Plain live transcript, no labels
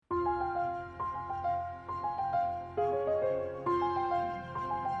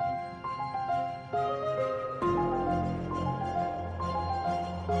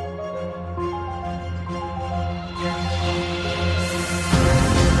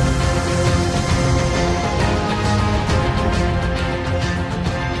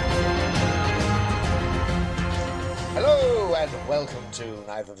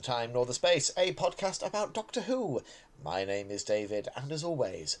Neither the Time Nor the Space, a podcast about Doctor Who. My name is David, and as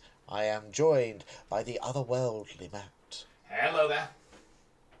always, I am joined by the otherworldly Matt. Hello there.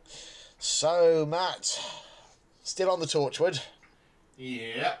 So, Matt, still on the Torchwood.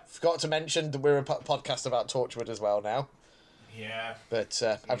 Yeah. Forgot to mention that we're a podcast about Torchwood as well now. Yeah. But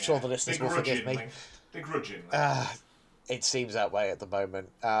I'm sure the listeners will forgive me. Begrudgingly. It seems that way at the moment.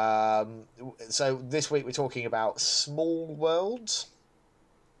 So this week we're talking about Small Worlds,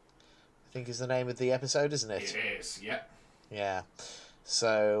 I think is the name of the episode, isn't it? It is, yeah. Yeah.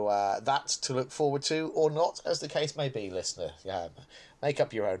 So that's to look forward to, or not, as the case may be, listener. Make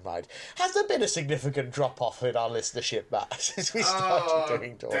up your own mind. Has there been a significant drop-off in our listenership, Matt, since we started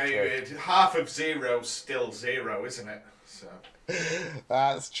doing Torchwood? David, half of zero's still zero, isn't it? So.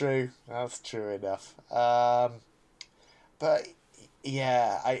 That's true. That's true enough. But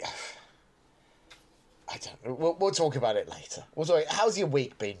yeah, I don't know. We'll talk about it later. How's your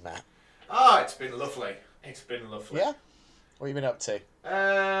week been, Matt? Oh, it's been lovely. Yeah? What have you been up to?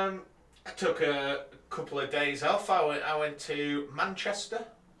 I took a couple of days off. I went to Manchester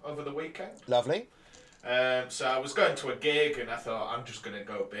over the weekend. Lovely. So I was going to a gig and I thought I'm just going to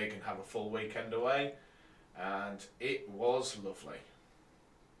go big and have a full weekend away. And it was lovely.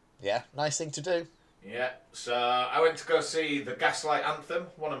 Yeah, nice thing to do. Yeah, so I went to go see the Gaslight Anthem,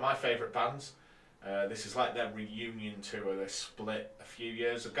 one of my favourite bands. This is like their reunion tour. They split a few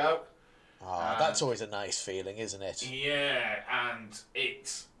years ago. That's always a nice feeling, isn't it? Yeah, and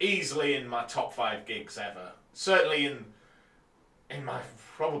it's easily in my top 5 gigs ever. Certainly in my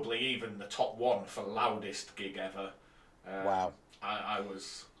probably even the top 1 for loudest gig ever. Wow. I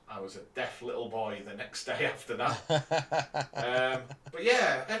was a deaf little boy the next day after that. But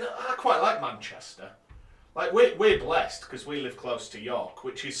yeah, and I quite like Manchester. Like we're blessed because we live close to York,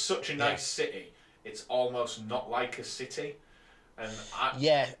 which is such a nice city. It's almost not like a city. And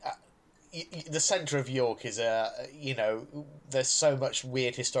the centre of York is there's so much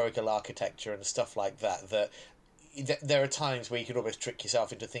weird historical architecture and stuff like that there are times where you can almost trick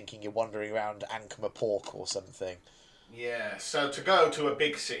yourself into thinking you're wandering around Ankh-Morpork or something. Yeah, so to go to a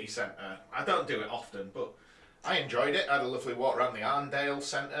big city centre, I don't do it often, but I enjoyed it. I had a lovely walk around the Arndale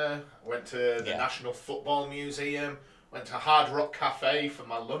Centre, went to the National Football Museum, went to Hard Rock Cafe for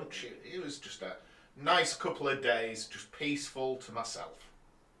my lunch. It was just a nice couple of days, just peaceful to myself.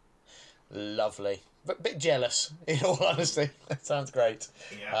 Lovely. But a bit jealous, in all honesty. That sounds great.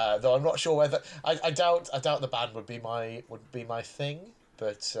 Yeah. Though I'm not sure whether... I doubt the band would be my thing.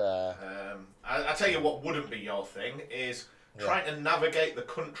 But I tell you what wouldn't be your thing is trying to navigate the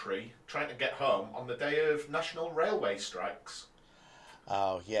country, trying to get home on the day of national railway strikes.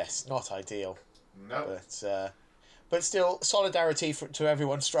 Oh yes, not ideal. No. But still, solidarity to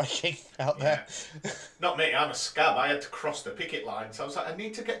everyone striking out there. Not me. I'm a scab. I had to cross the picket line, so I was like, I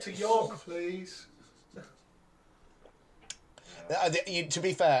need to get to York, please. To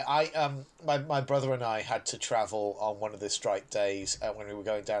be fair, my brother and I had to travel on one of the strike days when we were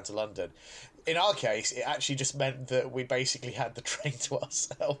going down to London. In our case, it actually just meant that we basically had the train to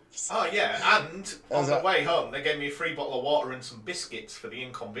ourselves. Oh yeah, and on the way home, they gave me a free bottle of water and some biscuits for the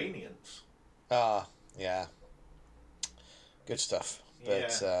inconvenience. Yeah, good stuff.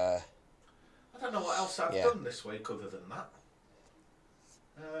 But I don't know what else I've done this week other than that.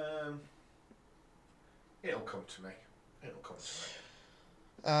 It'll come to me.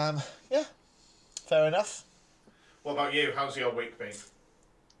 Yeah, fair enough. What about you? How's your week been?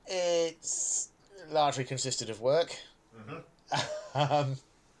 It's largely consisted of work.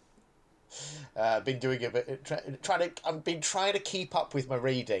 Been doing a bit, I've been trying to keep up with my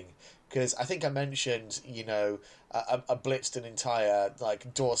reading because I think I mentioned, I blitzed an entire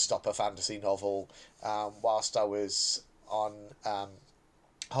doorstopper fantasy novel whilst I was on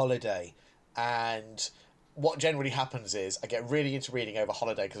holiday, and what generally happens is I get really into reading over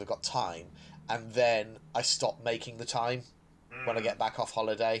holiday because I've got time, and then I stop making the time when I get back off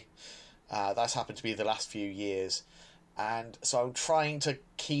holiday. That's happened to me the last few years, and so I'm trying to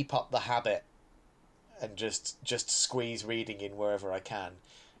keep up the habit and just squeeze reading in wherever I can.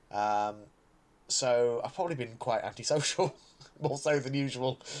 So I've probably been quite antisocial, more so than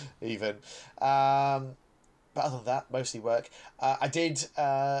usual, even. But other than that, mostly work. I did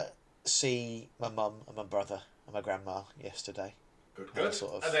see my mum and my brother and my grandma yesterday. Good.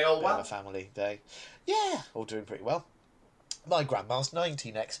 Sort of Are they all well? A family day. Yeah, all doing pretty well. My grandma's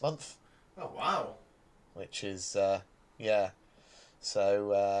 90 next month. Oh wow! Which is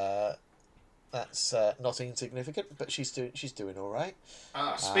so that's not insignificant, but she's doing all right.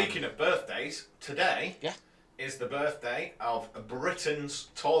 Speaking of birthdays, today is the birthday of Britain's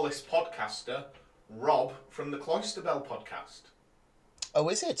tallest podcaster, Rob from the Cloisterbell podcast. Oh,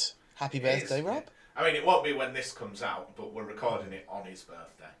 is it? Happy birthday, It is, Rob. I mean, it won't be when this comes out, but we're recording it on his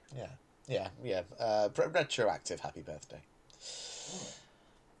birthday. Yeah. Retroactive happy birthday.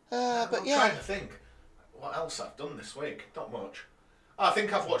 I'm But trying to think what else I've done this week. Not much. I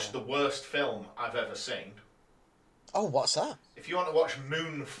think I've watched the worst film I've ever seen. Oh, what's that? If you want to watch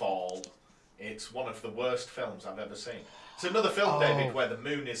Moonfall, it's one of the worst films I've ever seen. It's another film, David, where the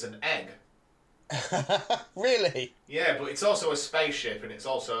moon is an egg. Really? Yeah, but it's also a spaceship and it's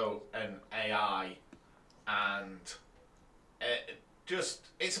also an AI, and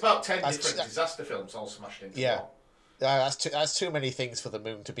it's about 10 different disaster films all smashed into one. That's too many things for the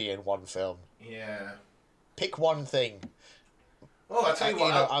moon to be in one film. Yeah. Pick one thing. Oh, I tell you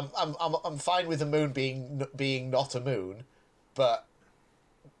what, I'm fine with the moon being not a moon, but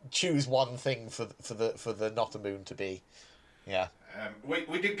choose one thing for the not a moon to be. Yeah.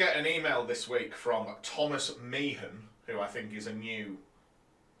 We did get an email this week from Thomas Meehan, who I think is a new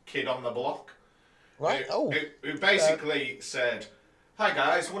kid on the block. Right. Who basically said, "Hi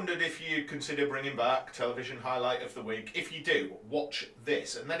guys, wondered if you'd consider bringing back television highlight of the week. If you do, watch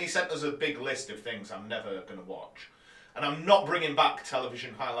this." And then he sent us a big list of things I'm never going to watch. And I'm not bringing back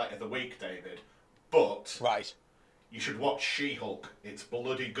television highlight of the week, David, but right. You should watch She-Hulk. It's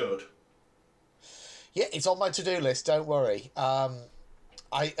bloody good. Yeah, it's on my to-do list. Don't worry. I'm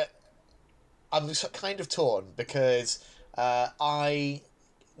kind of torn because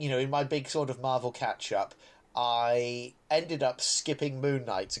in my big sort of Marvel catch-up, I ended up skipping Moon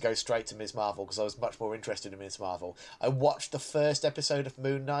Knight to go straight to Ms. Marvel because I was much more interested in Ms. Marvel. I watched the first episode of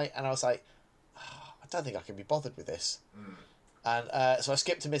Moon Knight and I was like, I don't think I can be bothered with this. And so I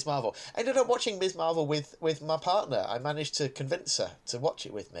skipped to Ms. Marvel. I ended up watching Ms. Marvel with my partner. I managed to convince her to watch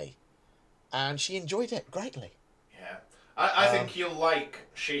it with me. And she enjoyed it greatly. Yeah. I think you'll like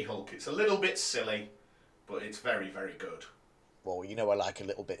She-Hulk. It's a little bit silly, but it's very, very good. Well, I like a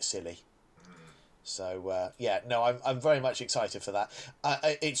little bit silly. So, I'm very much excited for that.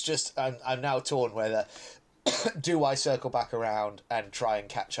 It's just, I'm now torn whether do I circle back around and try and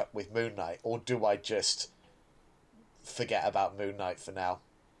catch up with Moon Knight, or do I just forget about Moon Knight for now?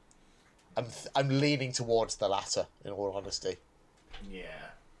 I'm leaning towards the latter, in all honesty. Yeah.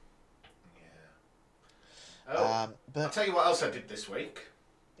 Oh, but I'll tell you what else I did this week.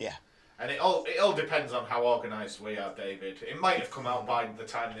 Yeah. And it all depends on how organised we are, David. It might have come out by the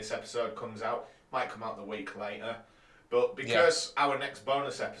time this episode comes out. Might come out the week later. But because our next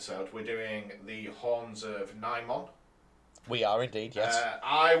bonus episode, we're doing the Horns of Nimon. We are indeed, yes.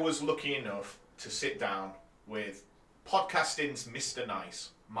 I was lucky enough to sit down with podcasting's Mr. Nice,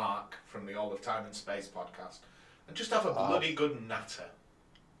 Mark, from the All of Time and Space podcast, and just have a bloody good natter.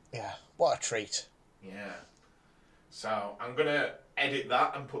 Yeah, what a treat. Yeah. So I'm going to edit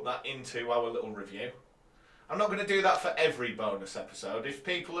that and put that into our little review. I'm not going to do that for every bonus episode. If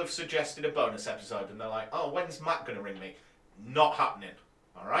people have suggested a bonus episode and they're like, "Oh, when's Matt going to ring me?" Not happening.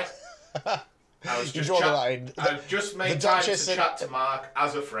 All right? I just made time to chat to Mark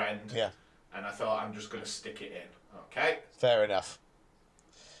as a friend. Yeah. And I thought, I'm just going to stick it in. Okay? Fair enough.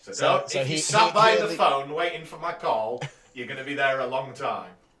 So if you sat by the phone waiting for my call, you're going to be there a long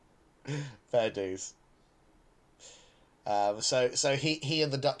time. Fair dues. So he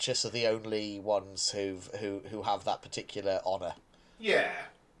and the Duchess are the only ones who have that particular honour. Yeah.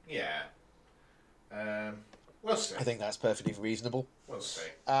 We'll see. I think that's perfectly reasonable. We'll see.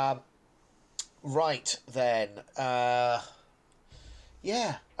 Right then. I'm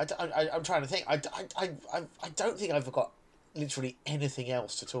trying to think. I don't think I've got literally anything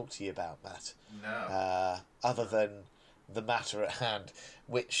else to talk to you about, Matt. No. Other than the matter at hand,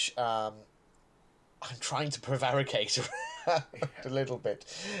 which I'm trying to prevaricate around a little bit.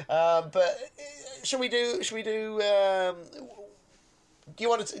 But should we do? Do you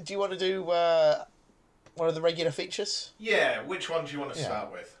want to do one of the regular features? Yeah. Which one do you want to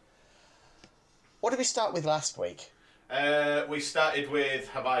start with? What did we start with last week? We started with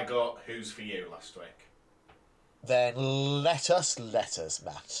 "Have I Got Who's for You" last week. Then let us,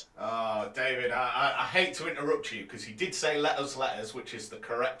 Matt. Oh, David, I hate to interrupt you because he did say "let us," which is the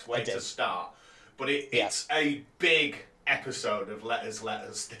correct way to start. But it's a big episode of Let Us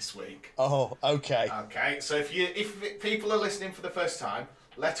this week. Oh, okay. Okay, so if people are listening for the first time,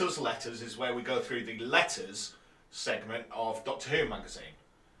 Let Us is where we go through the letters segment of Doctor Who magazine.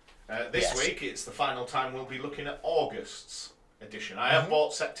 This week, it's the final time we'll be looking at August's edition. I have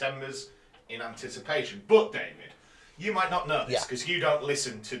bought September's in anticipation. But, David, you might not know this because you don't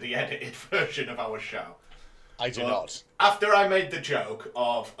listen to the edited version of our show. I do not. After I made the joke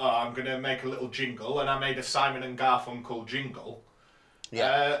of, I'm going to make a little jingle, and I made a Simon and Garfunkel jingle,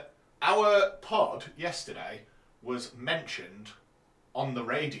 our pod yesterday was mentioned on the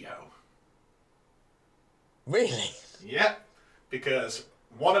radio. Really? Yeah, because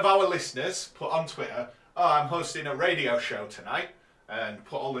one of our listeners put on Twitter, "Oh, I'm hosting a radio show tonight," and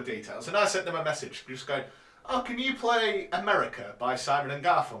put all the details. And I sent them a message just going, "Oh, can you play America by Simon and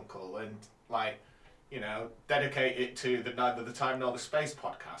Garfunkel and, like, you know, dedicate it to the Neither the Time Nor the Space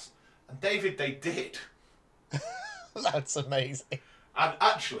podcast?" And David, they did. That's amazing. And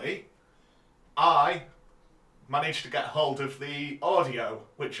actually, I managed to get hold of the audio,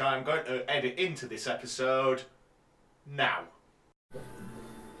 which I'm going to edit into this episode now.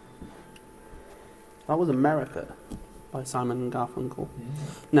 That was America by Simon and Garfunkel.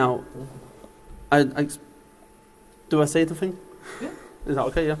 Now, I do I say the thing? Yeah. Is that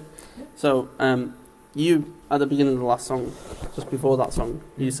okay? Yeah. So, you at the beginning of the last song, just before that song,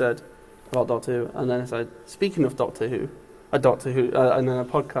 you said about Doctor Who, and then I said, speaking of Doctor Who, and then a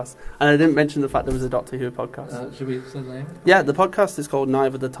podcast, and I didn't mention the fact there was a Doctor Who podcast. Should we say the name? Yeah, the podcast is called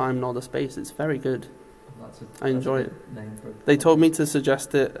Neither the Time Nor the Space. It's very good. I enjoy it. Name for it. They told me to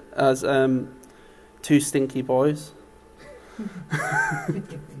suggest it as Two Stinky Boys.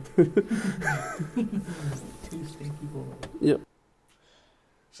 Two stinky boys. Yep.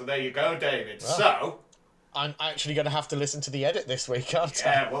 So there you go, David. Well, So, I'm actually going to have to listen to the edit this week, aren't I?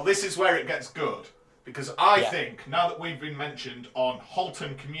 yeah, well, this is where it gets good. Because I Yeah. think, now that we've been mentioned on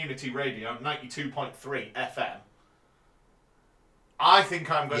Halton Community Radio 92.3 FM, I think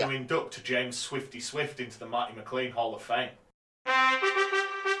I'm going to induct James Swifty Swift into the Marty McLean Hall of Fame.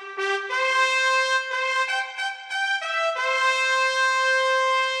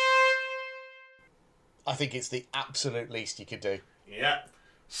 I think it's the absolute least you could do. Yeah.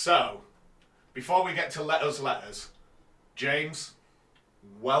 So, before we get to letters, James,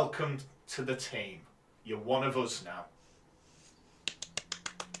 welcome to the team. You're one of us now.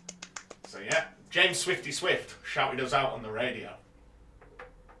 So yeah, James Swifty Swift shouted us out on the radio.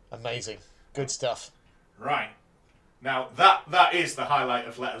 Amazing. Good stuff. Right. Now, that is the highlight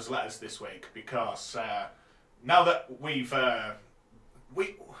of letters this week, because now that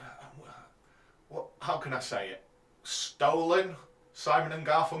how can I say it? Stolen Simon and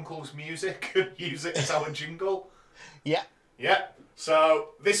Garfunkel's music and use it as our jingle. Yeah. Yeah. So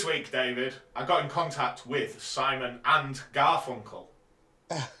this week, David, I got in contact with Simon and Garfunkel,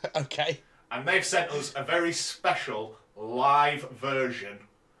 Okay. and they've sent us a very special live version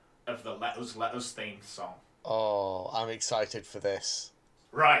of the Let Us theme song. Oh, I'm excited for this.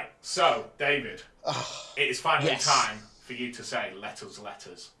 Right, so, David, it is finally Yes. time for you to say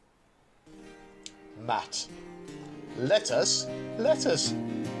letters. Matt. Letters.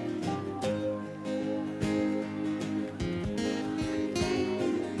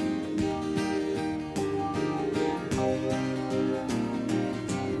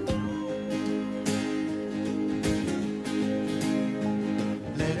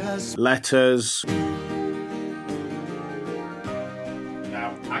 Letters.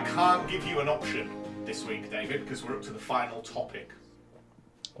 Now, I can't give you an option this week, David, because we're up to the final topic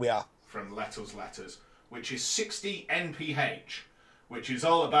We are. from Letters, which is 60 NPH, which is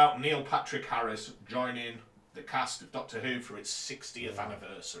all about Neil Patrick Harris joining the cast of Doctor Who for its 60th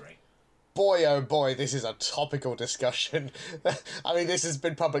anniversary. Boy, oh boy, this is a topical discussion. I mean, this has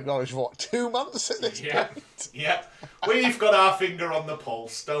been public knowledge for, what, 2 months at this Yeah, point? yeah. We've got our finger on the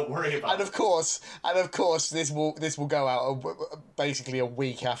pulse. Don't worry about And it. of course, this will go out basically a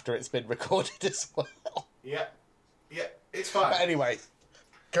week after it's been recorded as well. Yeah, it's fine. But anyway,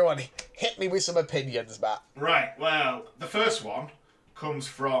 go on, hit me with some opinions, Matt. Right, well, the first one comes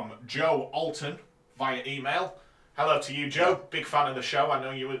from Joe Alton via email. Hello to you, Joe. Big fan of the show. I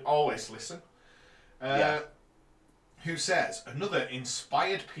know you would always listen. Who says, another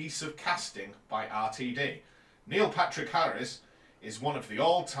inspired piece of casting by RTD. Neil Patrick Harris is one of the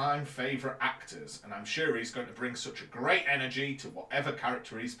all-time favourite actors, and I'm sure he's going to bring such a great energy to whatever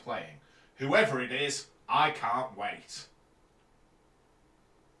character he's playing. Whoever it is, I can't wait.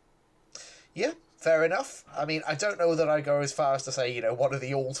 Yeah, fair enough. I mean, I don't know that I go as far as to say, one of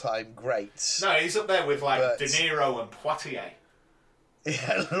the all-time greats. No, he's up there with, like, But- De Niro and Poitier.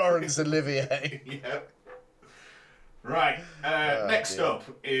 Yeah, Laurence Olivier. Yeah. Right. Next dear. up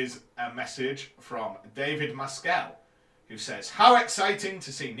is a message from David Maskell, who says, how exciting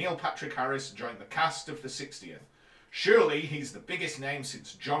to see Neil Patrick Harris join the cast of the 60th. Surely he's the biggest name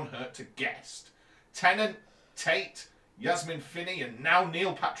since John Hurt to guest. Tennant, Tate, Yasmin Finney, and now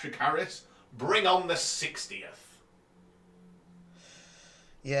Neil Patrick Harris. Bring on the 60th.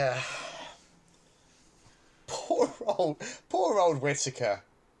 Yeah. Poor old Whittaker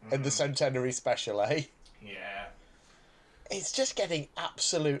in the centenary special, eh? Yeah. It's just getting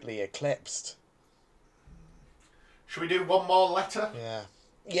absolutely eclipsed. Should we do one more letter? Yeah.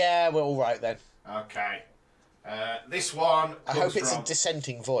 Yeah, we're all right then. Okay. This one I hope it's a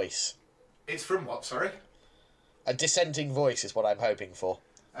dissenting voice. It's from what, sorry? A dissenting voice is what I'm hoping for.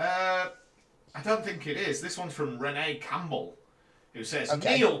 I don't think it is. This one's from Renee Campbell, who says,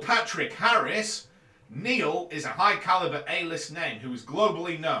 Okay. Neil Patrick Harris. Neil is a high-caliber A-list name who is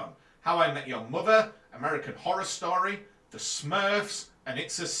globally known. How I Met Your Mother, American Horror Story, The Smurfs, and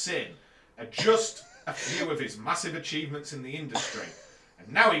It's a Sin are just a few of his massive achievements in the industry.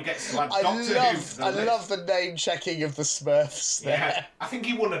 And now he gets to add Doctor Who to the list. I love the name checking of the Smurfs there. Yeah, I think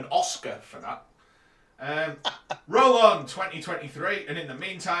he won an Oscar for that. Roll on 2023, and in the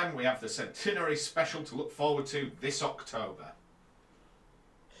meantime, we have the Centenary special to look forward to this October.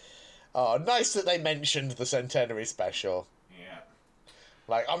 Oh, nice that they mentioned the Centenary special. Yeah.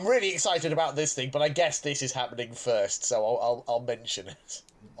 Like, I'm really excited about this thing, but I guess this is happening first, so I'll mention it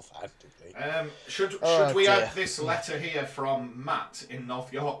offhandedly. Should we add this letter here from Matt in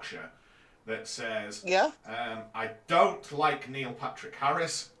North Yorkshire that says, Yeah? I don't like Neil Patrick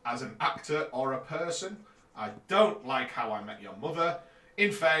Harris as an actor or a person. I don't like How I Met Your Mother.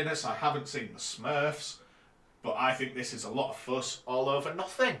 In fairness, I haven't seen The Smurfs, but I think this is a lot of fuss all over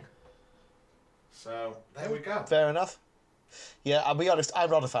nothing. So, there we go. Fair enough. Yeah, I'll be honest, I'm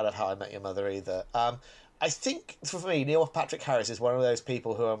not a fan of How I Met Your Mother either. I think, for me, Neil Patrick Harris is one of those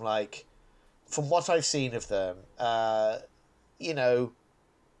people who I'm like, from what I've seen of them, you know,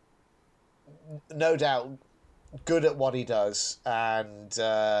 no doubt good at what he does, and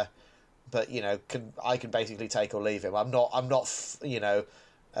but you know, I can basically take or leave him. I'm not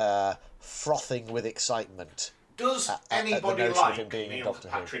frothing with excitement. Does anybody notion of him like being in Neil Doctor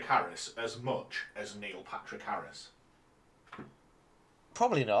Who. Patrick Harris as much as Neil Patrick Harris?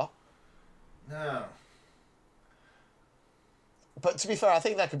 Probably not. No. But to be fair, I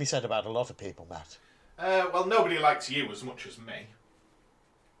think that could be said about a lot of people, Matt. Well, nobody likes you as much as me.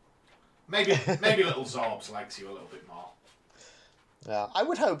 Maybe little Zorbs likes you a little bit more. Yeah, I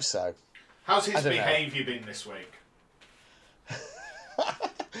would hope so. How's his I don't know. behaviour been this week?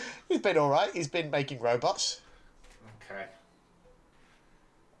 He's been all right. He's been making robots. Okay.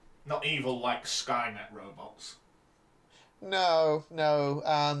 Not evil like Skynet robots. No.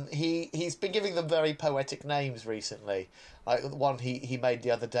 He's been giving them very poetic names recently. Like the one he made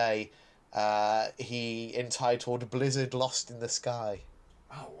the other day, he entitled "Blizzard Lost in the Sky."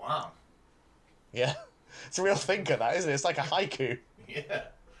 Oh, wow. Yeah, it's a real thinker, that, isn't it? It's like a haiku. Yeah.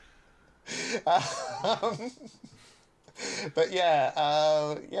 But yeah.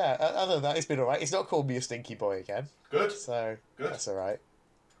 Other than that, it's been all right. He's not called me a stinky boy again, Good. so Good. that's all right.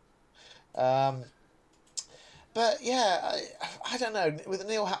 But yeah, I don't know. With the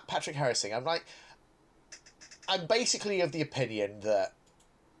Neil Patrick Harris thing, I'm basically of the opinion that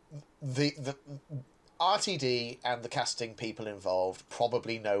the RTD and the casting people involved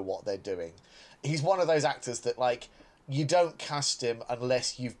probably know what they're doing. He's one of those actors that, like, you don't cast him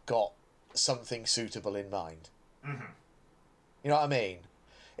unless you've got something suitable in mind. Mm-hmm. You know what I mean?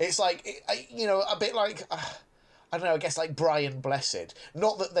 It's like, a bit like, I don't know, I guess like Brian Blessed.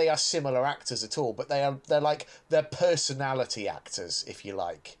 Not that they are similar actors at all, but they're personality actors, if you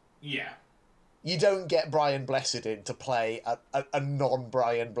like. Yeah. You don't get Brian Blessed in to play a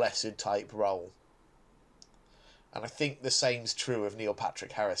non-Brian Blessed type role. And I think the same's true of Neil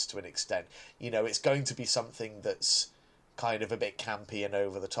Patrick Harris to an extent. You know, it's going to be something that's kind of a bit campy and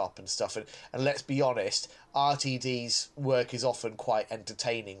over the top and stuff. And let's be honest, RTD's work is often quite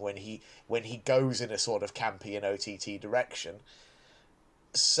entertaining when he goes in a sort of campy and OTT direction.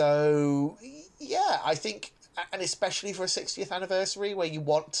 So, yeah, I think, and especially for a 60th anniversary where you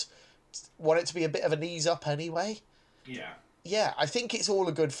want it to be a bit of an ease up anyway. Yeah. Yeah, I think it's all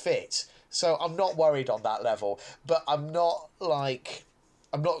a good fit. So I'm not worried on that level, but I'm not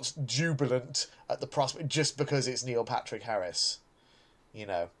jubilant at the prospect just because it's Neil Patrick Harris. You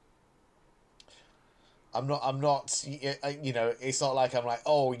know. I'm not, you know, it's not like I'm like,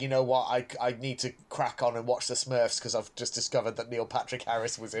 oh, you know what, I need to crack on and watch The Smurfs because I've just discovered that Neil Patrick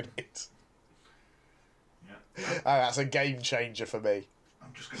Harris was in it. Yeah. That's a game changer for me.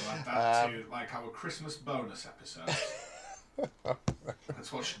 I'm just going to add that to, like, our Christmas bonus episode.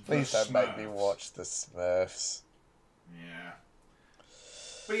 Let's watch The Please don't make Smurfs. me watch The Smurfs. Yeah.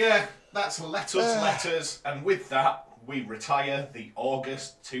 But yeah, that's letters, and with that, we retire the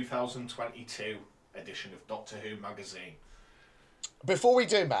August 2022 edition of Doctor Who magazine. Before we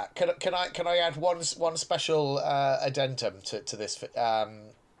do, Matt, can I add one special addendum to this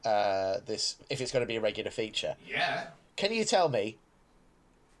this if it's going to be a regular feature? Yeah. Can you tell me,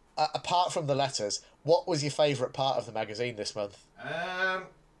 apart from the letters, what was your favourite part of the magazine this month?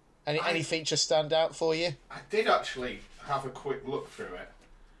 Any features stand out for you? I did actually have a quick look through it.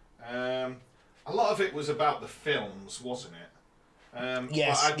 A lot of it was about the films, wasn't it?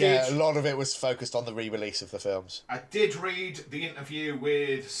 Yes, but I did, a lot of it was focused on the re-release of the films. I did read the interview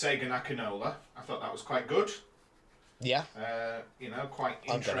with Sega Nakanola. I thought that was quite good. Yeah. Quite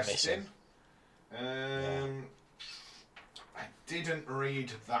I'm gonna miss interesting. him. I didn't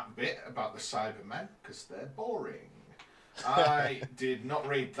read that bit about the Cybermen because they're boring. I did not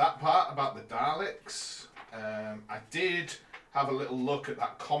read that part about the Daleks. I did have a little look at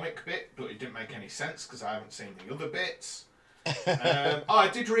that comic bit, but it didn't make any sense because I haven't seen the other bits. I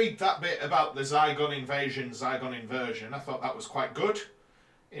did read that bit about the Zygon inversion. I thought that was quite good.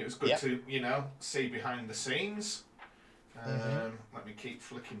 It was good to, see behind the scenes. Let me keep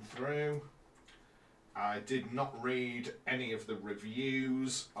flicking through. I did not read any of the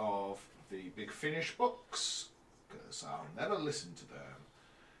reviews of the Big Finish books because I'll never listen to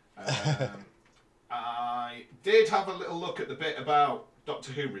them. I did have a little look at the bit about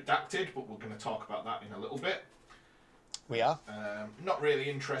Doctor Who Redacted, but we're going to talk about that in a little bit. We are. Not really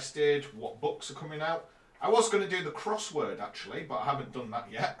interested what books are coming out. I was going to do the crossword actually, but I haven't done that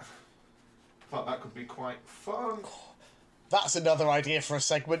yet. Thought that could be quite fun. That's another idea for a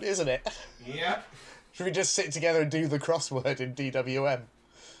segment, isn't it? Yeah. Should we just sit together and do the crossword in DWM?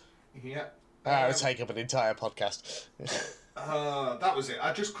 Yeah. It'll take up an entire podcast. That was it.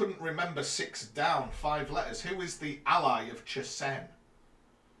 I just couldn't remember 6 down, 5 letters. Who is the ally of Chesen?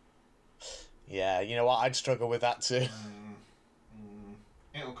 Yeah, you know what? I'd struggle with that too.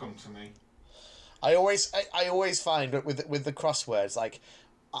 It'll come to me. I always find that with the crosswords, like,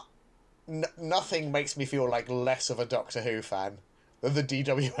 nothing makes me feel like less of a Doctor Who fan than the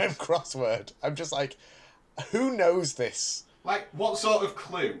DWM crossword. I'm just like, who knows this? Like, what sort of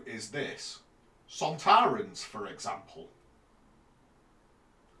clue is this? Sontarans, for example.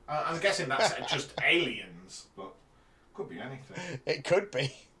 I'm guessing that's just aliens, but could be anything. It could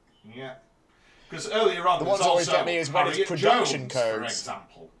be. Yeah. Because earlier on, the there's ones that always also get me is when it's Harriet production Jones, codes. for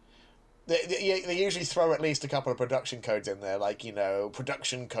example. They usually throw at least a couple of production codes in there, like,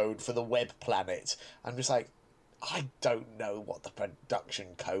 production code for the web planet. I'm just like, I don't know what the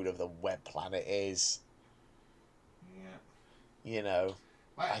production code of the web planet is. Yeah.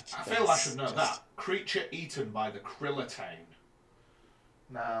 I feel I should know that. Creature eaten by the Krillitane.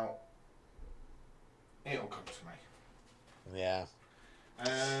 Now, it'll come to me. Yeah.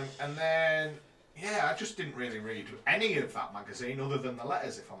 And then, I just didn't really read any of that magazine other than the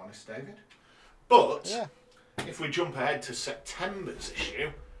letters, if I'm honest, David. But, if we jump ahead to September's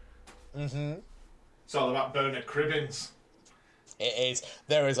issue, it's all about Bernard Cribbins. It is.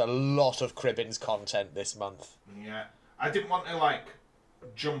 There is a lot of Cribbins content this month. Yeah. I didn't want to,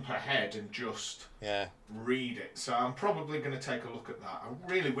 jump ahead and just read it, so I'm probably going to take a look at that. I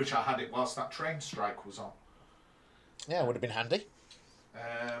really wish I had it whilst that train strike was on. Yeah, it would have been handy.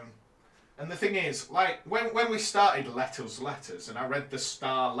 And the thing is, when we started Letters, and I read the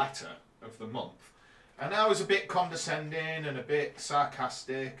star letter of the month, and I was a bit condescending and a bit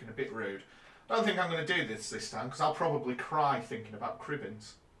sarcastic and a bit rude. I don't think I'm going to do this time, because I'll probably cry thinking about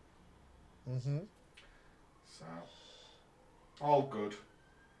Cribbins. So, all good.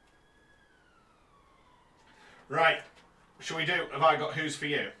 Right, shall we do Have I Got Who's For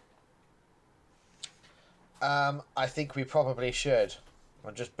You? I think we probably should.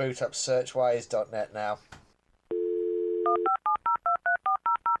 I'll just boot up searchwise.net now.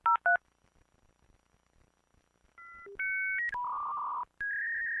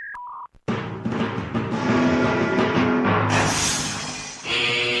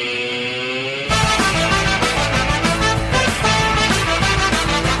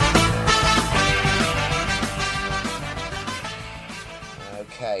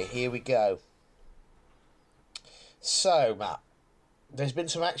 Okay, here we go. So, Matt, there's been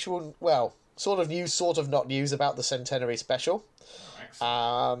some actual, sort of news, sort of not news about the Centenary Special.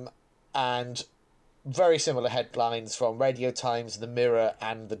 And very similar headlines from Radio Times, The Mirror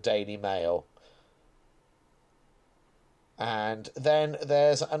and the Daily Mail. And then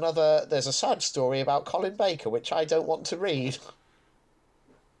there's a sad story about Colin Baker, which I don't want to read.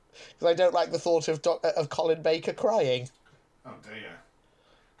 Because I don't like the thought of Colin Baker crying. Oh dear.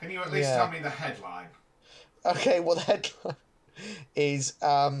 Can you at least tell me the headline? Okay, well, the headline is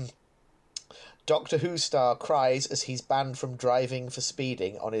Doctor Who star cries as he's banned from driving for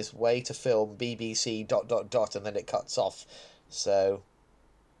speeding on his way to film BBC ... and then it cuts off. So,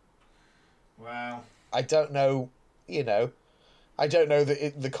 well, I don't know, I don't know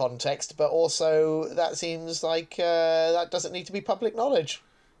the context, but also that seems like that doesn't need to be public knowledge.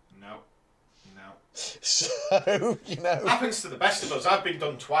 No. So, you know. Happens to the best of us. I've been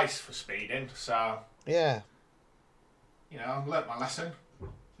done twice for speeding, so, Yeah. you know, I've learnt my lesson.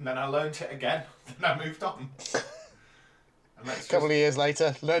 And then I learnt it again. Then I moved on. And A couple of years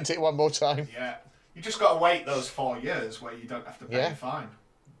later, learnt it one more time. Yeah. You just got to wait those 4 years where you don't have to pay a fine.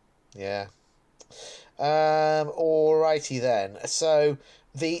 Yeah. Alrighty then. So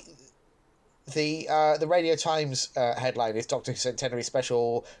the Radio Times headline is Doctor Who Centenary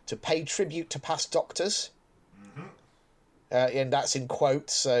Special to pay tribute to past Doctors. Mm-hmm. And that's in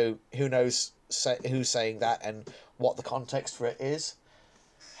quotes, so who knows who's saying that and what the context for it is.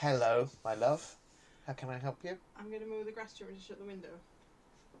 Hello, my love. How can I help you? I'm going to mow the grass. Do you want me to shut the window?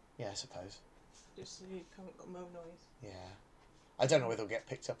 Yeah, I suppose. Just so you haven't got mow noise. Yeah. I don't know whether it'll get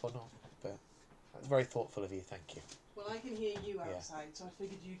picked up or not, but that's very thoughtful of you, thank you. Well, I can hear you outside, so I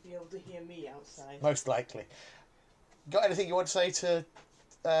figured you'd be able to hear me outside. Most likely. Got anything you want to say to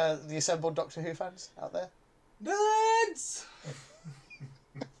the assembled Doctor Who fans out there? Birds!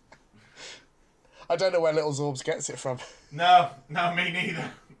 I don't know where Little Zorbs gets it from. No, me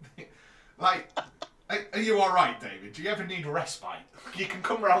neither. Like, are you alright, David? Do you ever need a respite? You can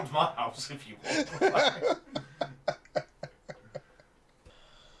come round to my house if you want.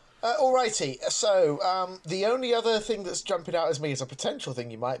 Alrighty, so the only other thing that's jumping out as me as a potential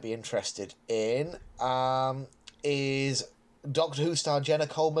thing you might be interested in is Doctor Who star Jenna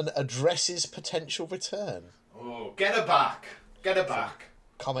Coleman addresses potential return. Oh, get her back. Get her back.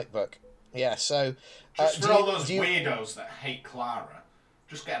 Comic book. Yeah, so... Just for all those weirdos that hate Clara,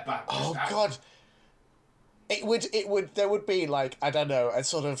 just get her back. Oh, God. There would be, like, I don't know, a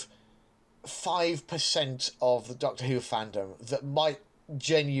sort of 5% of the Doctor Who fandom that might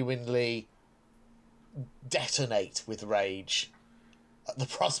genuinely detonate with rage at the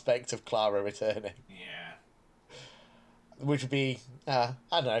prospect of Clara returning. Yeah. Which would be, I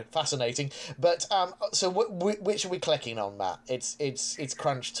don't know, fascinating. But so which are we clicking on, Matt? It's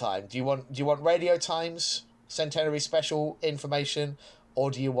crunch time. Do you want Radio Times Centenary Special information, or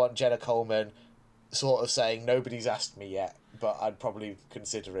do you want Jenna Coleman sort of saying nobody's asked me yet, but I'd probably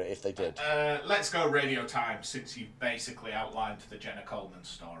consider it if they did? Let's go Radio Times, since you've basically outlined the Jenna Coleman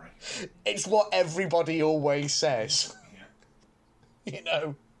story. It's what everybody always says. Yeah. You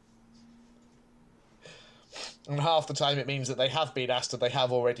know. And half the time it means that they have been asked and they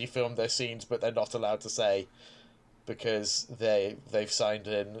have already filmed their scenes, but they're not allowed to say because they've signed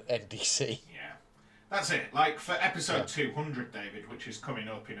an NDC. Yeah. That's it. Like, for episode 200, David, which is coming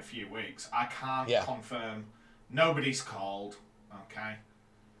up in a few weeks, I can't confirm. Nobody's called. Okay.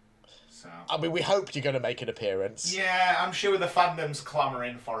 So. I mean, we hope you're going to make an appearance. Yeah, I'm sure the fandom's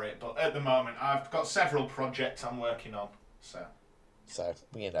clamouring for it, but at the moment, I've got several projects I'm working on, so... So,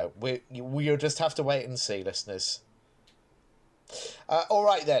 you know, we'll just have to wait and see, listeners. All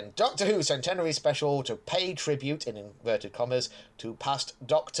right, then. Doctor Who Centenary Special to pay tribute, in inverted commas, to past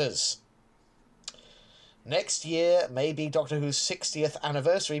Doctors. Next year may be Doctor Who's 60th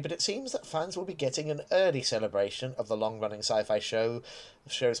anniversary, but it seems that fans will be getting an early celebration of the long-running sci-fi shows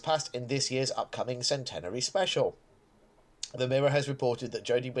past in this year's upcoming Centenary Special. The Mirror has reported that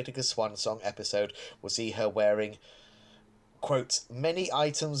Jodie Whittaker's Swan Song episode will see her wearing... quote, many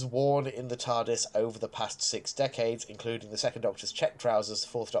items worn in the TARDIS over the past 6 decades, including the Second Doctor's check trousers, the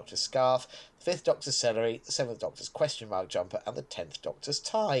Fourth Doctor's scarf, the Fifth Doctor's celery, the Seventh Doctor's question mark jumper, and the 10th Doctor's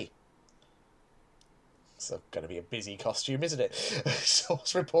tie. It's going to be a busy costume, isn't it?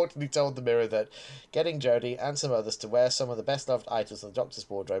 Source reportedly told the Mirror that getting Jodie and some others to wear some of the best-loved items in the Doctor's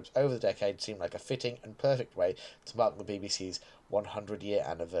wardrobes over the decade seemed like a fitting and perfect way to mark the BBC's 100-year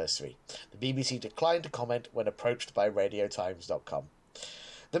anniversary. The BBC declined to comment when approached by RadioTimes.com.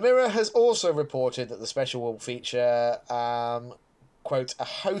 The Mirror has also reported that the special will feature, quote, a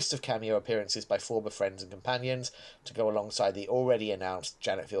host of cameo appearances by former friends and companions to go alongside the already announced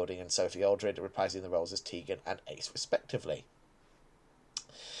Janet Fielding and Sophie Aldred, reprising the roles as Tegan and Ace respectively.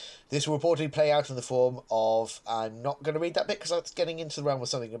 This will reportedly play out in the form of... I'm not going to read that bit because it's getting into the realm of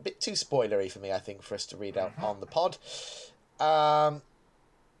something a bit too spoilery for me, I think, for us to read out on the pod.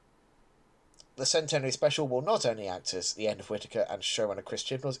 The Centenary Special will not only act as the end of Whittaker and showrunner Chris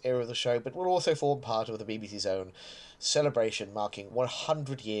Chibnall's era of the show, but will also form part of the BBC's own celebration marking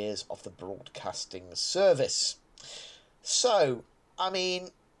 100 years of the broadcasting service. So, I mean,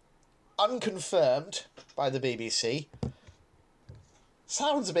 unconfirmed by the BBC,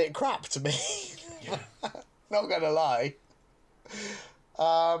 sounds a bit crap to me. Yeah. Not going to lie.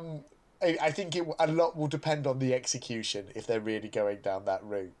 I think a lot will depend on the execution if they're really going down that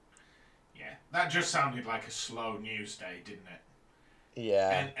route. Yeah, that just sounded like a slow news day, didn't it?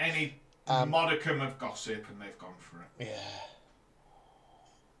 Yeah. And any modicum of gossip and they've gone for it. Yeah.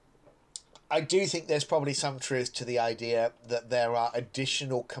 I do think there's probably some truth to the idea that there are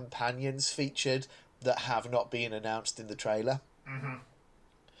additional companions featured that have not been announced in the trailer. Mm-hmm.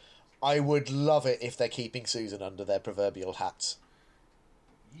 I would love it if they're keeping Susan under their proverbial hats.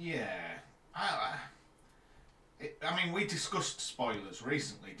 Yeah. I mean, we discussed spoilers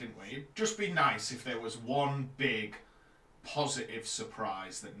recently, didn't we? It'd just be nice if there was one big positive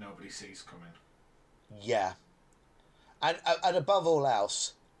surprise that nobody sees coming. Yeah. And above all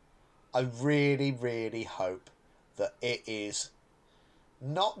else, I really, really hope that it is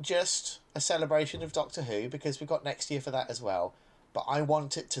not just a celebration of Doctor Who, because we've got next year for that as well, but I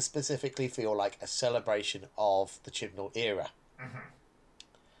want it to specifically feel like a celebration of the Chibnall era. Mm-hmm.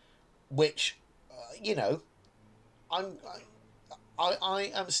 Which,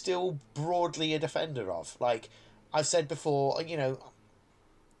 I am still broadly a defender of. Like I've said before,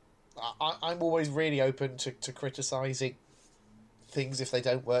 I'm always really open to criticising things if they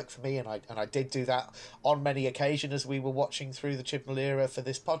don't work for me, and I did do that on many occasions as we were watching through the Chibnall era for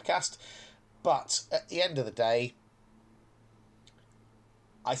this podcast. But at the end of the day,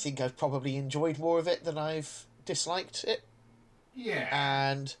 I think I've probably enjoyed more of it than I've disliked it. Yeah.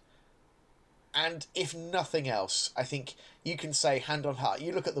 And if nothing else, I think you can say, hand on heart,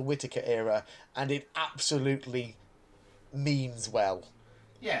 you look at the Whittaker era and it absolutely means well.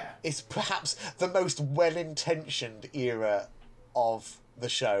 Yeah. It's perhaps the most well-intentioned era of the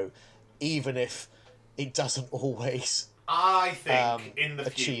show, even if it doesn't always I think in the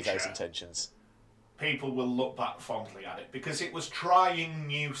achieve future, those intentions. People will look back fondly at it because it was trying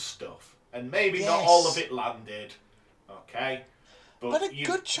new stuff, and maybe Yes. not all of it landed. Okay, But a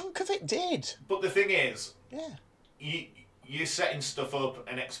good chunk of it did. But the thing is, Yeah. you're setting stuff up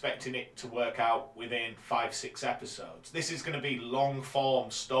and expecting it to work out within 5-6 episodes. This is going to be long form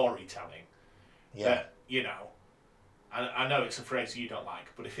storytelling. Yeah. That, I know it's a phrase you don't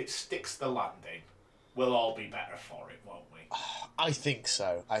like, but if it sticks the landing, we'll all be better for it, won't we? I think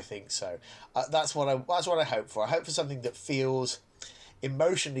so. That's what I hope for. I hope for something that feels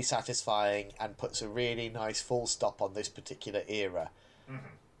emotionally satisfying and puts a really nice full stop on this particular era.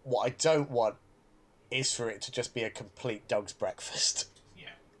 Mm-hmm. What I don't want is for it to just be a complete dog's breakfast. Yeah.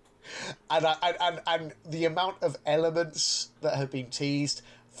 And the amount of elements that have been teased,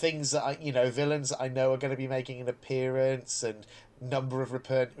 things that villains that I know are going to be making an appearance, and number of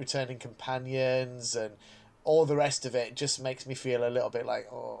returning companions, and all the rest of it just makes me feel a little bit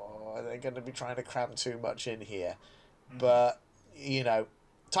like, oh, they're going to be trying to cram too much in here. Mm-hmm. But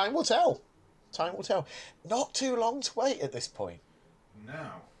time will tell. Not too long to wait at this point.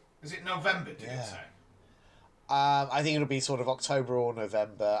 No. Is it November, did it say? I think it'll be sort of October or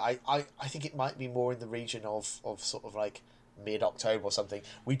November. I think it might be more in the region of sort of like mid-October or something.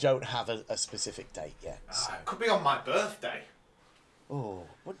 We don't have a specific date yet. So. It could be on my birthday. Oh,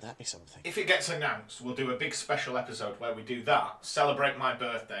 wouldn't that be something? If it gets announced, we'll do a big special episode where we do that, celebrate my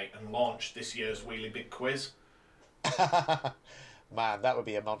birthday, and launch this year's Wheelie Big Quiz. Man, that would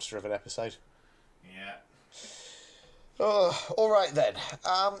be a monster of an episode. Yeah. All right then.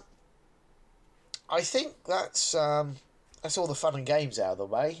 I think that's all the fun and games out of the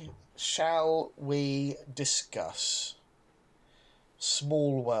way. Shall we discuss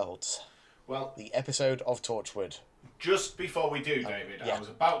Small Worlds? Well, the episode of Torchwood. Just before we do, David, yeah. I was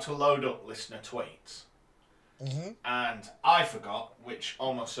about to load up listener tweets. Mm-hmm. And I forgot, which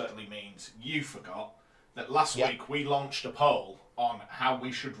almost certainly means you forgot, that last week we launched a poll on how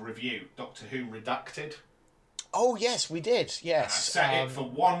we should review Doctor Who Redacted. Oh, yes, we did, yes. I set it for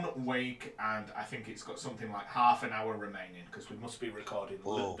 1 week, and I think it's got something like half an hour remaining, because we must be recording a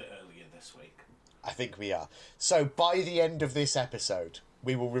little bit earlier this week. I think we are. So by the end of this episode,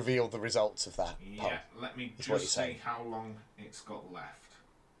 we will reveal the results of that poll. Yeah, let me just see how long it's got left.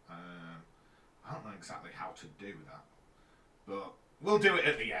 I don't know exactly how to do that, but we'll do it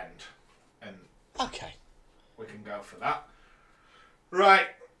at the end, and okay, we can go for that. Right,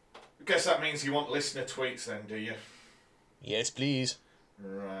 I guess that means you want listener tweets then, do you? Yes, please.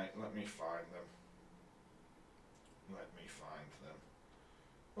 Right, let me find them.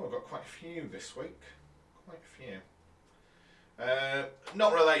 Oh, I've got quite a few this week. Quite a few.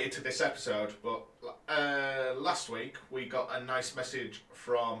 Not related to this episode, but last week we got a nice message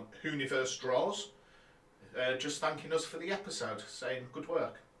from Whoniverse Draws, just thanking us for the episode, saying good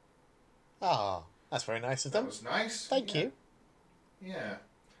work. Ah, that's very nice of them. That was nice. Thank you. Yeah.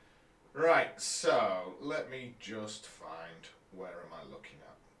 Right, so let me just find, where am I looking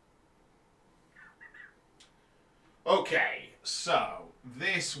at? Okay, so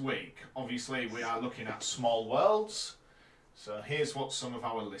this week, obviously we are looking at Small Worlds. So here's what some of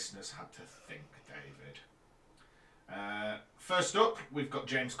our listeners had to think, First up, we've got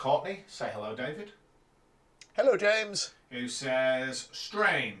James Courtney. Say hello, David. Hello, James. Who says,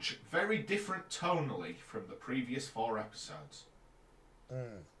 strange, very different tonally from the previous 4 episodes.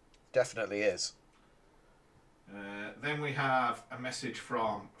 Definitely is. Then we have a message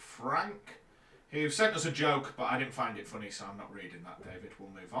from Frank, who sent us a joke, but I didn't find it funny, so I'm not reading that, David. We'll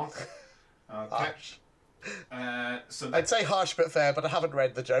move on. Okay. I'd say harsh but fair, but I haven't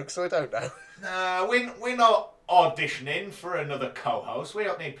read the joke, so I don't know. We're not auditioning for another co-host. We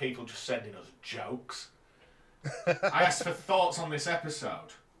don't need people just sending us jokes. I asked for thoughts on this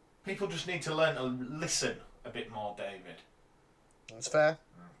episode. People just need to learn to listen a bit more, David. That's fair.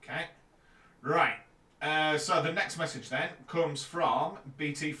 Okay. Right. So the next message then comes from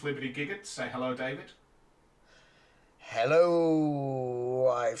BT Flibbity Giggard. Say hello, David. Hello.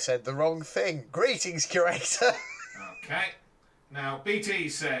 I've said the wrong thing. Greetings, curator. Okay. Now, BT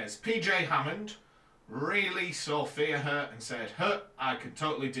says, PJ Hammond really saw Fear her and said, I can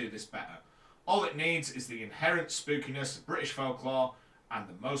totally do this better. All it needs is the inherent spookiness of British folklore and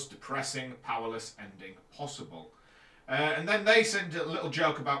the most depressing, powerless ending possible. And then they send a little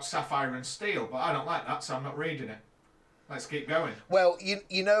joke about Sapphire and Steel, but I don't like that, so I'm not reading it. Let's keep going. Well,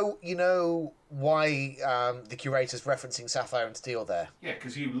 you know why the curator's referencing Sapphire and Steel there? Yeah,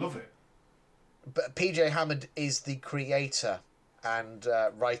 because you love it. But PJ Hammond is the creator and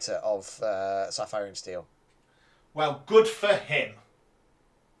writer of Sapphire and Steel. Well, good for him.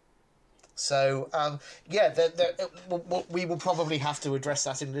 So, we will probably have to address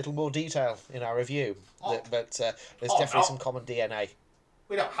that in a little more detail in our review. But there's definitely some common DNA.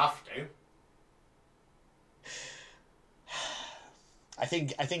 We don't have to. I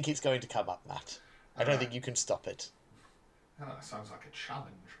think it's going to come up, Matt. I don't think you can stop it. Oh, that sounds like a challenge.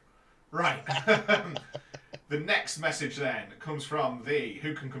 Right. The next message then comes from the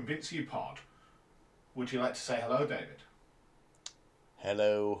Who Can Convince You pod. Would you like to say hello, David?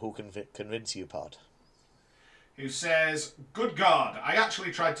 Hello, Who Can Convince You pod. Who says, good God, I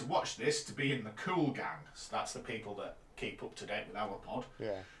actually tried to watch this to be in the cool gang. So that's the people that keep up to date with our pod.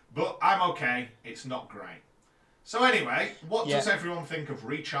 Yeah. But I'm okay. It's not great. So anyway, what does everyone think of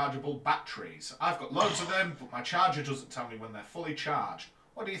rechargeable batteries? I've got loads of them, but my charger doesn't tell me when they're fully charged.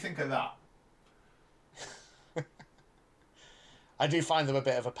 What do you think of that? I do find them a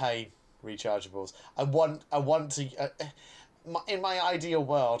bit of a pain, rechargeables. I want to... in my ideal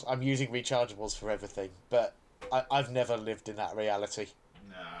world, I'm using rechargeables for everything, but I've never lived in that reality.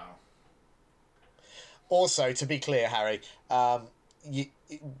 No. Also, to be clear, Harry,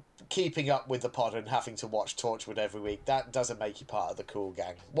 keeping up with the pod and having to watch Torchwood every week, that doesn't make you part of the cool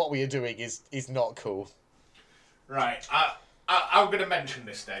gang. What we are doing is not cool. Right. I'm going to mention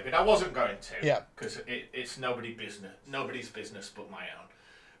this, David. I wasn't going to. Yeah. Because it's nobody's business but my own.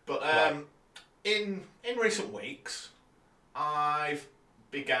 But in recent weeks, I've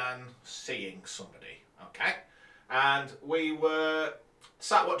began seeing somebody, okay? And we were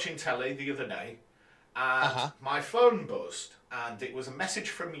sat watching telly the other day, and my phone buzzed, and it was a message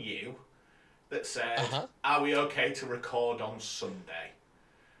from you that said, are we okay to record on Sunday?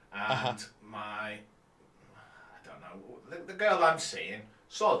 And I don't know, the girl I'm seeing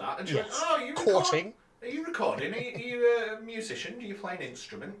saw that, and she went, oh, are you recording? Are you recording? Are you a musician? Do you play an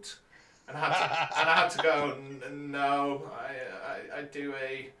instrument? And I had to go, no, I do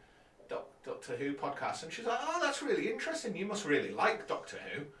a Doctor Who podcast. And she's like, oh, that's really interesting. You must really like Doctor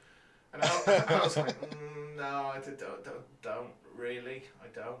Who. And I was like, no, I don't really. I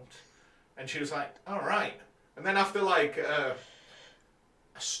don't. And she was like, all right. And then after like a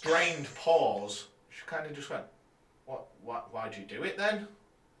strained pause, she kind of just went, why'd you do it then?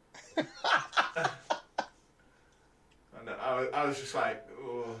 And I was just like,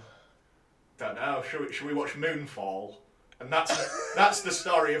 oh, don't know. Should we watch Moonfall? And that's the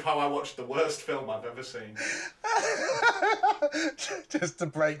story of how I watched the worst film I've ever seen. Just to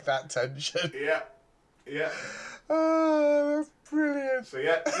break that tension. Yeah. Oh, that's brilliant. So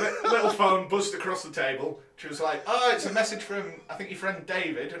yeah, little phone buzzed across the table. She was like, oh, it's a message from, I think, your friend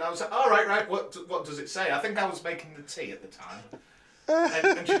David. And I was like, oh, right, what does it say? I think I was making the tea at the time.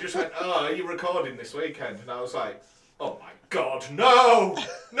 And she just went, oh, are you recording this weekend? And I was like, oh my God, no!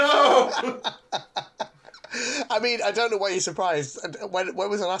 I mean, I don't know why you're surprised. When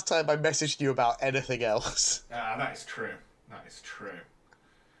was the last time I messaged you about anything else? That is true.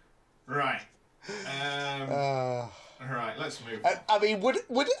 Right. Right, let's move on. I mean, would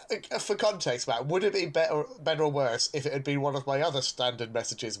it, for context, Matt, would it be better or worse if it had been one of my other standard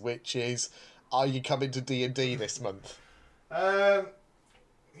messages, which is, are you coming to D&D this month?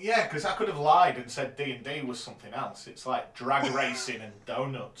 Yeah, because I could have lied and said D&D was something else. It's like drag racing and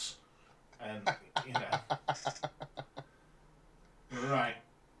donuts. And, you know. Right.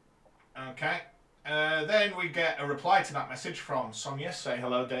 Okay. Then we get a reply to that message from Sonia. Say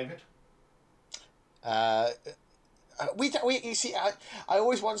hello, David. You see, I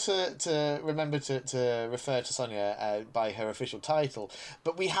always want to remember to refer to Sonia by her official title,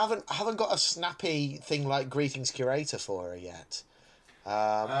 but we haven't got a snappy thing like greetings curator for her yet.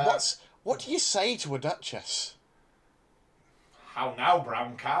 What do you say to a duchess? How now,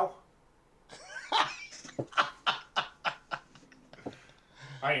 brown cow?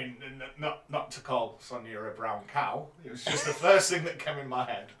 I mean, not to call Sonia a brown cow. It was just the first thing that came in my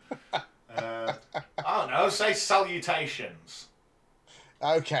head. I don't know. Say salutations.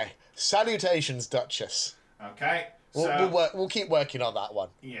 Okay, salutations, Duchess. Okay. We'll keep working on that one.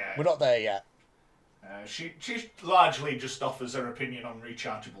 Yeah. We're not there yet. She largely just offers her opinion on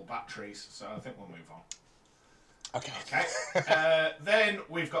rechargeable batteries, so I think we'll move on. Okay. Okay. Then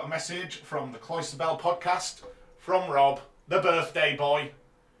we've got a message from the Cloisterbell podcast from Rob, the birthday boy,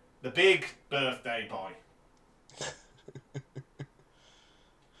 the big birthday boy.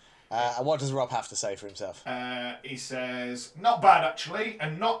 And what does Rob have to say for himself? He says, not bad actually,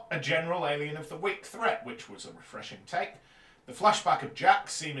 and not a general Alien of the Week threat, which was a refreshing take. The flashback of Jack,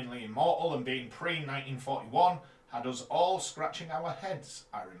 seemingly immortal and being pre-1941, had us all scratching our heads,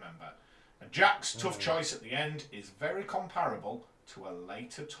 I remember. And Jack's tough choice at the end is very comparable to a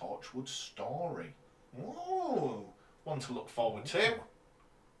later Torchwood story. Ooh, one to look forward to.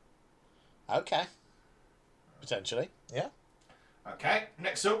 Okay. Potentially, yeah. Okay,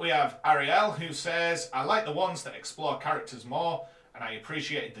 next up we have Ariel, who says, I like the ones that explore characters more, and I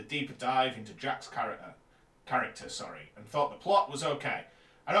appreciated the deeper dive into Jack's character, and thought the plot was okay.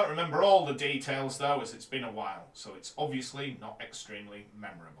 I don't remember all the details, though, as it's been a while, so it's obviously not extremely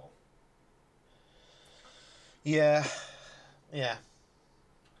memorable. Yeah. Okay.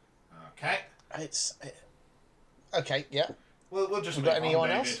 Okay, yeah. We'll just We move got on, anyone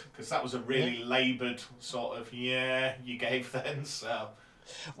David, else? because that was a really laboured sort of, you gave then, so...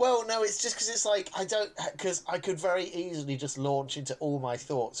 Well, no, it's just because it's like, because I could very easily just launch into all my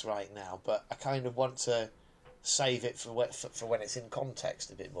thoughts right now, but I kind of want to save it for when it's in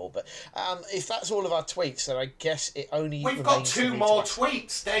context a bit more. But if that's all of our tweets, then I guess it only We've got remains for 2 me more to...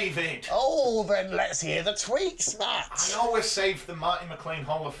 tweets, David! Oh, then let's hear the tweets, Matt! I always save the Marty McLean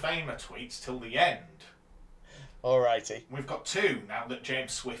Hall of Famer tweets till the end. Alrighty. We've got 2 now that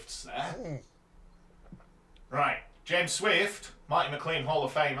James Swift's there. Right, James Swift, Marty McLean Hall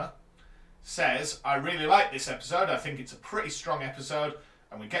of Famer, says, I really like this episode. I think it's a pretty strong episode,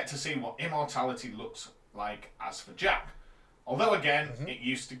 and we get to see what immortality looks like as for Jack. Although, again, it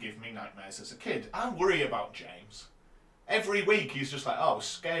used to give me nightmares as a kid. I worry about James. Every week he's just like, I was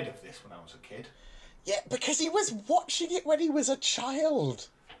scared of this when I was a kid. Yeah, because he was watching it when he was a child.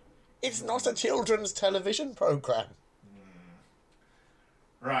 It's not a children's television programme.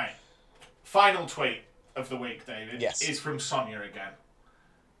 Right. Final tweet of the week, David, Yes. is from Sonia again.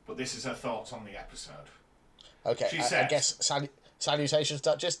 But this is her thoughts on the episode. Okay, She I says- guess salutations,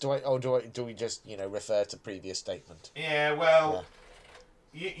 Duchess. Do we just refer to previous statement? Yeah, well,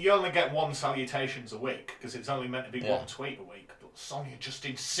 you only get 1 salutations a week because it's only meant to be 1 tweet a week. But Sonia just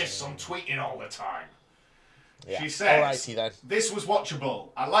insists on tweeting all the time. Yeah. She says, Alrighty then. this was watchable.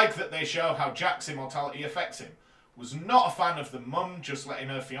 I like that they show how Jack's immortality affects him. Was not a fan of the mum just letting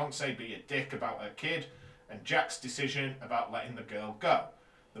her fiancé be a dick about her kid and Jack's decision about letting the girl go.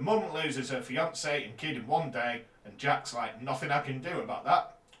 The mum loses her fiancé and kid in 1 day and Jack's like, nothing I can do about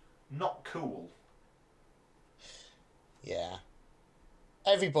that. Not cool. Yeah.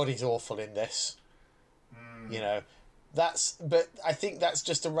 Everybody's awful in this. But I think that's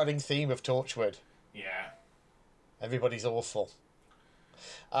just a running theme of Torchwood. Yeah. Everybody's awful.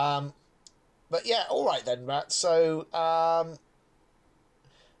 But yeah, all right then, Matt. So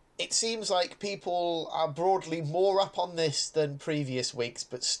it seems like people are broadly more up on this than previous weeks,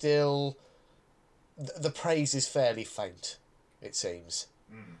 but still the praise is fairly faint, it seems.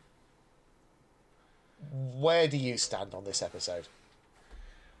 Where do you stand on this episode?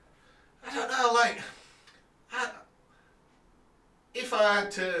 I don't know, if I had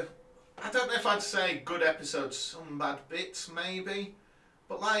to... I don't know if I'd say good episodes, some bad bits, maybe.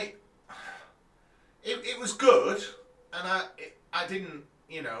 But, it was good, and I didn't,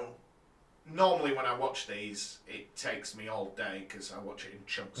 normally when I watch these, it takes me all day, because I watch it in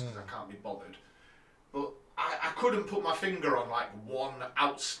chunks, because I can't be bothered. But I couldn't put my finger on, 1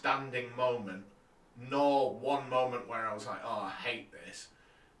 outstanding moment, nor 1 moment where I was like, oh, I hate this.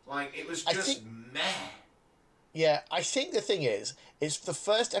 It was just meh. Yeah, I think the thing is, it's the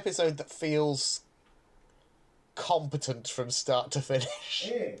first episode that feels competent from start to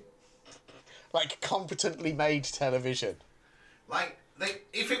finish. like competently made television. Like,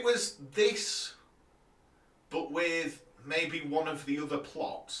 if it was this, but with maybe one of the other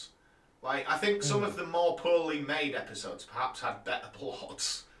plots, like, I think some of the more poorly made episodes perhaps had better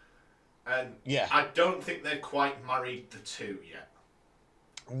plots. And Yeah. I don't think they've quite married the two yet.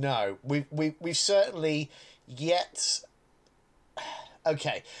 No, we've certainly yet.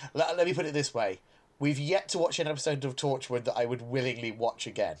 Okay, let me put it this way: we've yet to watch an episode of Torchwood that I would willingly watch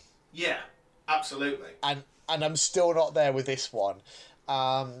again. Yeah, absolutely. And I'm still not there with this one.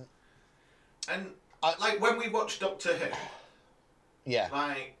 And like when we watched Doctor Who, Yeah.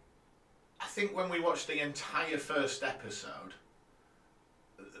 like I think when we watched the entire first episode,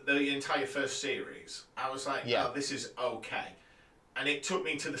 the entire first series, I was like, Yeah. oh, this is okay. And it took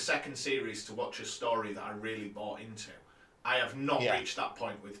me to the second series to watch a story that I really bought into. I have not reached that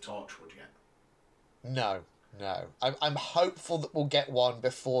point with Torchwood yet. No. I'm hopeful that we'll get one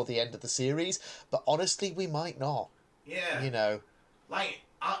before the end of the series, but honestly, we might not. Yeah. You know. Like,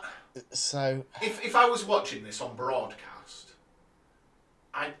 So. if I was watching this on broadcast,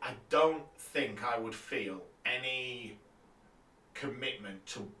 I don't think I would feel any commitment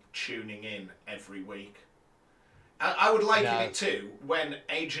to tuning in every week. I would liken it to when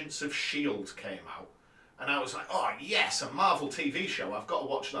Agents of S.H.I.E.L.D. came out, and I was like, oh yes, a Marvel TV show, I've got to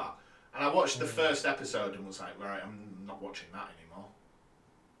watch that. And I watched the first episode and was like, right, I'm not watching that anymore.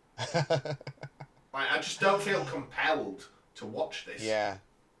 Like, I just don't feel compelled to watch this. Yeah.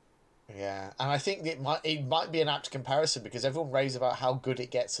 And I think it might be an apt comparison because everyone raves about how good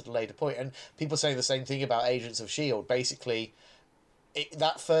it gets at a later point, and people say the same thing about Agents of S.H.I.E.L.D. Basically,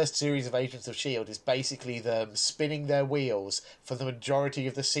 that first series of Agents of S.H.I.E.L.D. is basically them spinning their wheels for the majority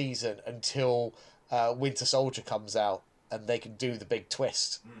of the season until Winter Soldier comes out and they can do the big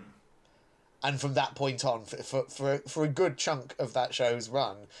twist. And from that point on, for a good chunk of that show's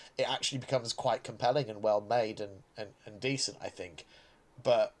run, it actually becomes quite compelling and well made and decent, I think.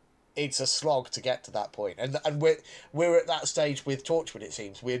 But it's a slog to get to that point. And we're at that stage with Torchwood, it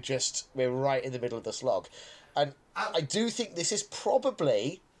seems. We're right in the middle of the slog. And I do think this is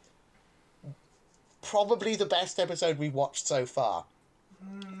probably the best episode we've watched so far.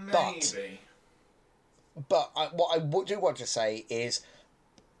 Maybe. But what I do want to say is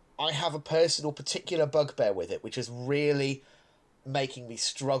I have a personal particular bugbear with it, which is really making me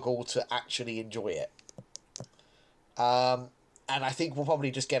struggle to actually enjoy it. And I think we'll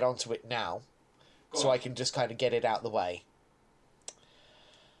probably just get onto it now, so I can just kind of get it out of the way.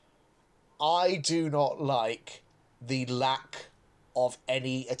 I do not like the lack of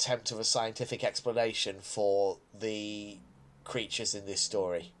any attempt of a scientific explanation for the creatures in this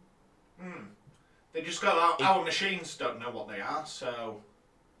story. They just go, our machines don't know what they are, so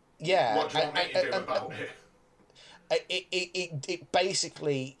yeah, what do you want me to do about it? It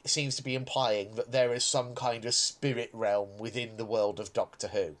basically seems to be implying that there is some kind of spirit realm within the world of Doctor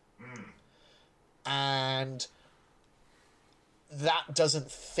Who. And that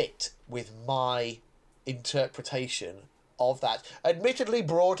doesn't fit with my interpretation of that admittedly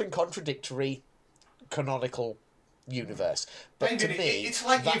broad and contradictory canonical universe. But David, to me, it's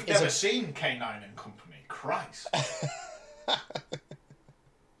like you've never seen K9 and Company. Christ.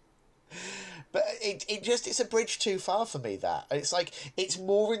 But it's a bridge too far for me, that. It's like, it's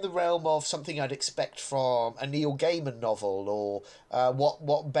more in the realm of something I'd expect from a Neil Gaiman novel, or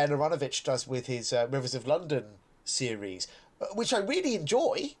what Ben Aronovich does with his Rivers of London series, which I really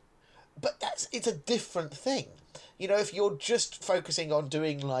enjoy, but it's a different thing. You know, if you're just focusing on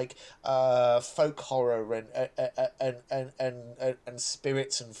doing like folk horror and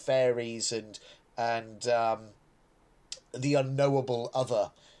spirits and fairies and the unknowable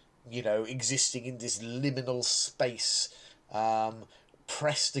other, you know, existing in this liminal space,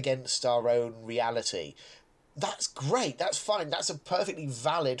 pressed against our own reality, that's great. That's fine. That's a perfectly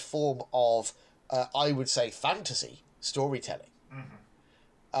valid form of, I would say, fantasy storytelling.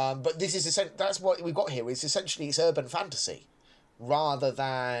 But this is that's what we've got here. It's urban fantasy rather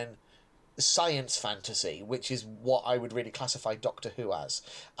than science fantasy, which is what I would really classify Doctor Who as.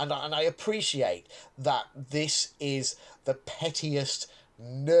 And I appreciate that this is the pettiest,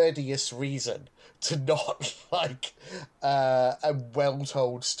 nerdiest reason to not like a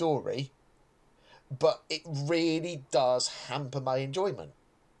well-told story, but it really does hamper my enjoyment.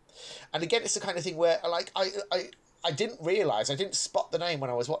 And again, it's the kind of thing where like I didn't realise, I didn't spot the name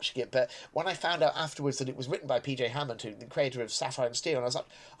when I was watching it, but when I found out afterwards that it was written by P.J. Hammond, the creator of Sapphire and Steel, and I was like,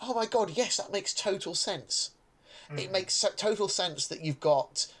 oh my god, yes, that makes total sense. It makes total sense that you've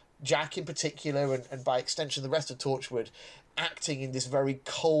got Jack in particular, and by extension the rest of Torchwood, acting in this very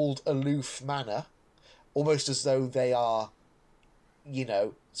cold, aloof manner, almost as though they are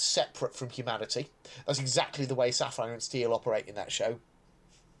separate from humanity. That's exactly the way Sapphire and Steel operate in that show.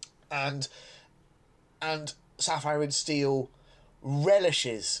 And Sapphire and Steel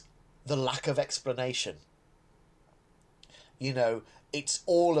relishes the lack of explanation. It's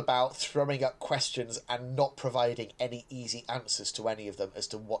all about throwing up questions and not providing any easy answers to any of them as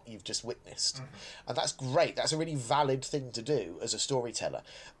to what you've just witnessed. Mm-hmm. And that's great. That's a really valid thing to do as a storyteller.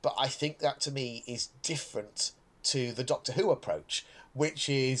 But I think that, to me, is different to the Doctor Who approach, which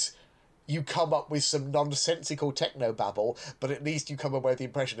is you come up with some nonsensical technobabble, but at least you come away with the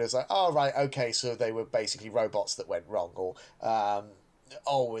impression it's like, oh, right, okay, so they were basically robots that went wrong, or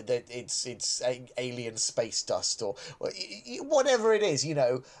it's alien space dust, or whatever it is.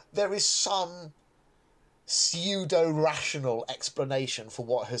 There is some pseudo-rational explanation for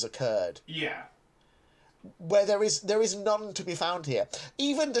what has occurred. Yeah. Where there is none to be found here.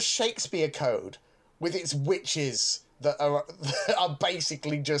 Even the Shakespeare Code, with its witches that are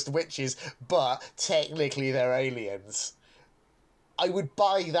basically just witches, but technically they're aliens. I would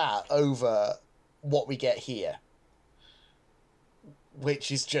buy that over what we get here,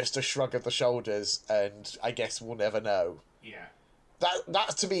 which is just a shrug of the shoulders, and I guess we'll never know. Yeah.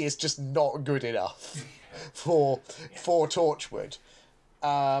 That to me is just not good enough for Torchwood.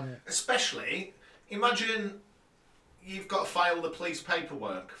 Especially, imagine you've got to file the police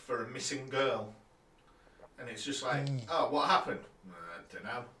paperwork for a missing girl, and it's just like, oh, what happened? I don't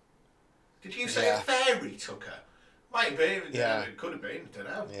know. Did you say a fairy took her? Might be. It could have been. I don't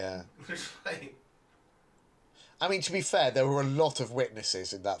know. Yeah. It's like... I mean, to be fair, there were a lot of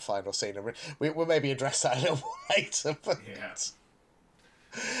witnesses in that final scene. We'll maybe address that a little more later. But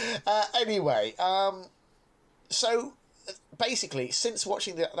anyway, so basically, since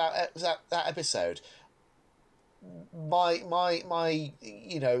watching that episode, my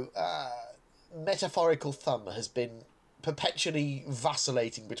metaphorical thumb has been perpetually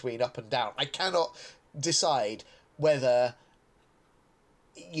vacillating between up and down. I cannot decide whether,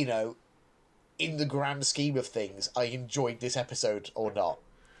 in the grand scheme of things, I enjoyed this episode or not.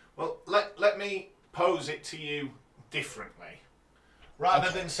 Well, let me pose it to you differently. Rather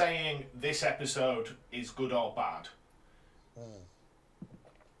than saying this episode is good or bad,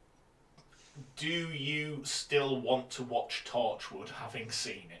 do you still want to watch Torchwood having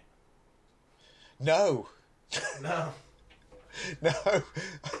seen it? No. No. No.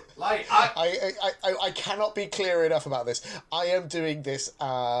 Like, I cannot be clear enough about this. I am doing this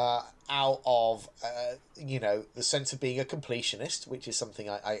out of, the sense of being a completionist, which is something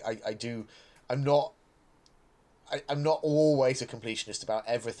I do. I'm not always a completionist about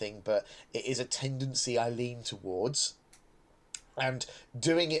everything, but it is a tendency I lean towards. And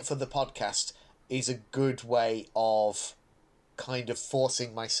doing it for the podcast is a good way of kind of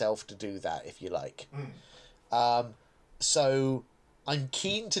forcing myself to do that, if you like. So I'm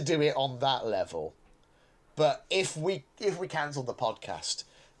keen to do it on that level. But if we cancel the podcast,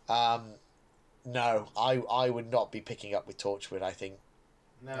 no, I would not be picking up with Torchwood, I think.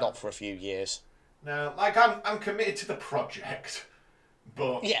 No. Not for a few years. No, like I'm committed to the project,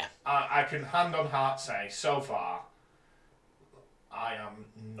 but yeah, I can hand on heart say so far I am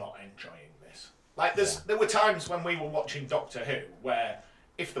not enjoying this. Like there were times when we were watching Doctor Who where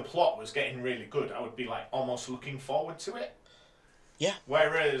if the plot was getting really good, I would be like almost looking forward to it. Yeah.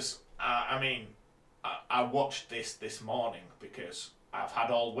 Whereas I watched this morning because I've had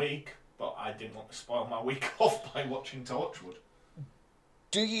all week, but I didn't want to spoil my week off by watching Torchwood.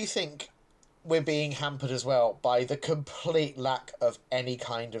 Do you think we're being hampered as well by the complete lack of any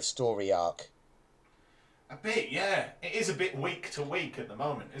kind of story arc? A bit, yeah. It is a bit week to week at the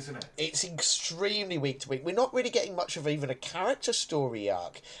moment, isn't it? It's extremely week to week. We're not really getting much of even a character story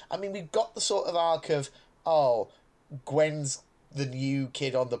arc. I mean, we've got the sort of arc of, Gwen's the new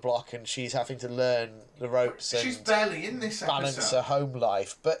kid on the block and she's having to learn the ropes. She's barely in this episode. Balance her home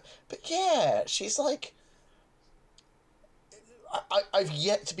life. But yeah, she's like... I've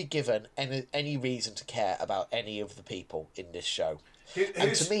yet to be given any reason to care about any of the people in this show.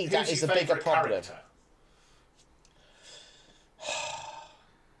 And to me, that is a bigger problem. Character?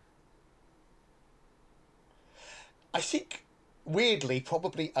 I think, weirdly,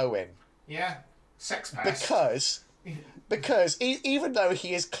 probably Owen. Yeah, sex pest. Because even though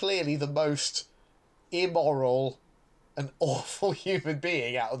he is clearly the most immoral and awful human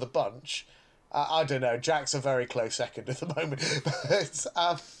being out of the bunch, I don't know, Jack's a very close second at the moment.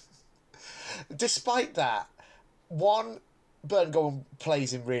 But despite that, one, Burton Gordon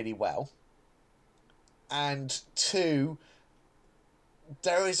plays him really well, and two,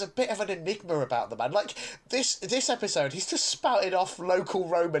 there is a bit of an enigma about the man. Like, this episode, he's just spouted off local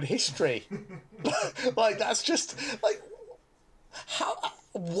Roman history. Like, that's just... Like, How?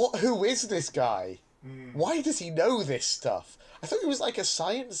 What? Who is this guy? Why does he know this stuff? I thought he was like a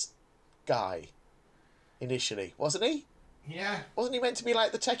science guy initially, wasn't he? Yeah. Wasn't he meant to be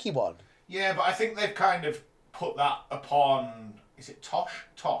like the techie one? Yeah, but I think they've kind of put that upon... Is it Tosh?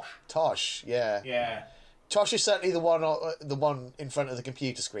 Tosh. Tosh, yeah. Yeah. Tosh is certainly the one in front of the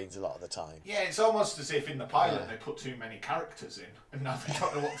computer screens a lot of the time. Yeah, it's almost as if in the pilot they put too many characters in, and now they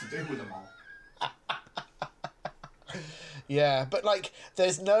don't know what to do with them all. Yeah, but like,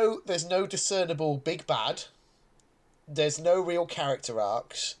 there's no discernible big bad. There's no real character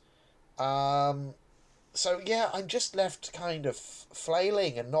arcs. So yeah, I'm just left kind of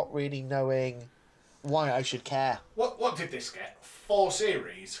flailing and not really knowing why I should care. What did this get? 4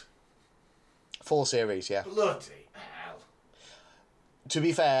 series? 4 series, yeah. Bloody hell. To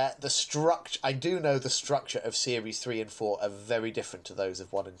be fair, I do know the structure of series 3 and 4 are very different to those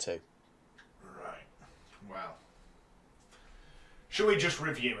of 1 and 2. Right. Well. Should we just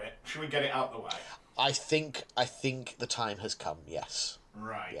review it? Should we get it out the way? I think the time has come, yes.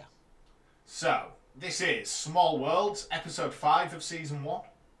 Right. Yeah. So, this is Small Worlds, episode 5 of season 1.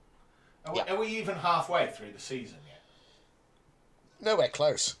 Are we even halfway through the season yet? Nowhere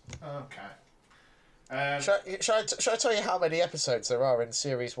close. Okay. Shall I tell you how many episodes there are in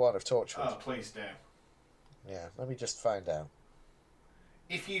series 1 of Torchwood? Oh, please do. Yeah, let me just find out.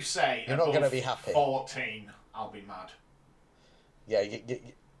 If you say You're not going to be happy. 14, I'll be mad. Yeah,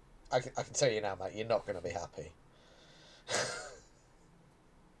 I can tell you now, mate, you're not going to be happy.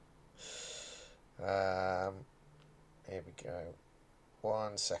 Here we go.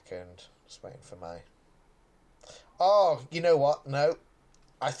 1 second. Just waiting for my... Oh, you know what? No.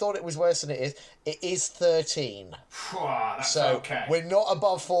 I thought it was worse than it is. It is 13. That's so okay. We're not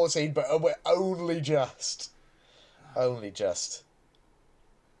above 14, but we're only just. Only just.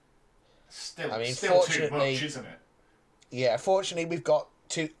 Still, I mean, still too fortunately, much, isn't it? Yeah, fortunately, we've got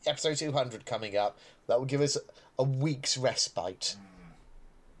episode 200 coming up. That will give us a week's respite.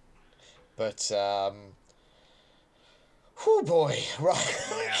 But, oh boy,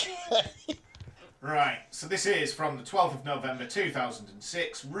 right. Yeah. Right, so this is from the 12th of November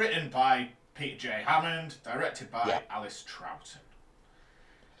 2006, written by Peter J. Hammond, directed by Alice Troughton.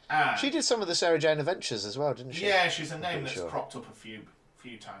 And she did some of the Sarah Jane Adventures as well, didn't she? Yeah, she's a name that's cropped up a few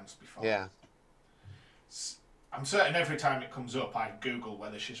times before. Yeah. I'm certain every time it comes up, I Google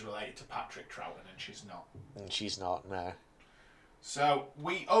whether she's related to Patrick Troughton, and she's not. And she's not, no. So,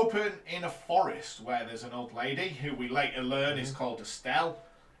 we open in a forest where there's an old lady who we later learn is called Estelle.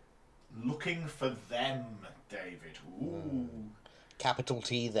 Looking for them, David. Ooh. Capital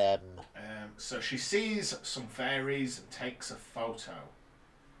T, them. So she sees some fairies and takes a photo.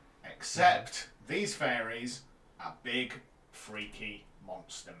 Except these fairies are big, freaky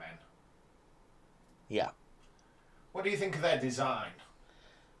monster men. Yeah. What do you think of their design?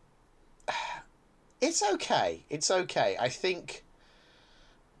 It's okay. It's okay. I think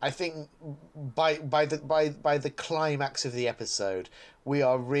by the climax of the episode, we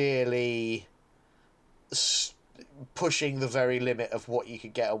are really pushing the very limit of what you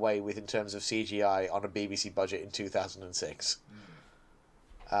could get away with in terms of CGI on a BBC budget in 2006.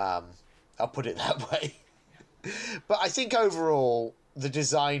 I'll put it that way. But I think overall the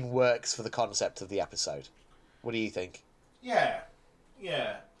design works for the concept of the episode. What do you think? Yeah.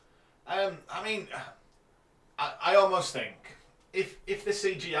 I mean, I almost think if the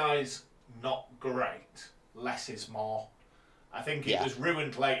CGI's not great, less is more. I think it was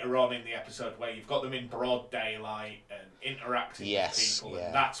ruined later on in the episode where you've got them in broad daylight and interacting with people,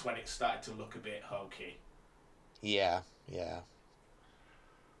 and that's when it started to look a bit hokey. Yeah.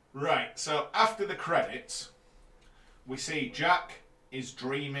 Right, so after the credits, we see Jack is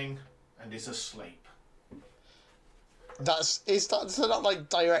dreaming and is asleep. Does that like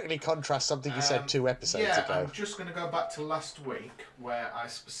directly contrast something you said 2 episodes ago? Yeah, I'm just going to go back to last week where I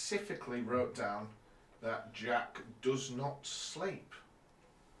specifically wrote down that Jack does not sleep.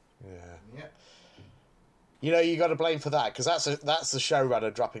 Yeah. You know, you got to blame for that because that's the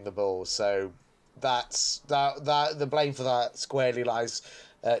showrunner dropping the ball. So that's the blame for that squarely lies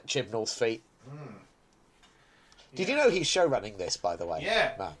at Chibnall's feet. Did you know he's showrunning this, by the way?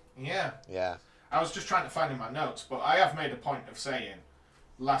 Yeah. Man. Yeah. I was just trying to find in my notes, but I have made a point of saying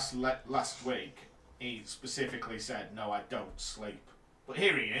last week he specifically said, "No, I don't sleep." But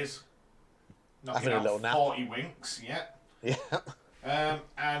here he is, knocking having a little out nap. 40 winks. Yeah.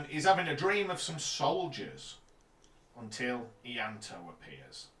 And he's having a dream of some soldiers until Ianto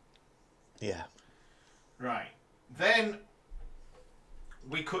appears. Yeah. Right. Then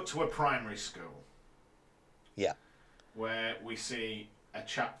we cut to a primary school. Yeah. Where we see a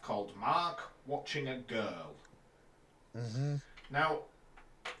chap called Mark watching a girl. Now,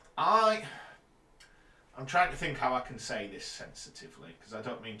 I'm trying to think how I can say this sensitively, because I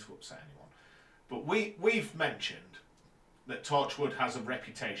don't mean to upset anyone. But we've mentioned that Torchwood has a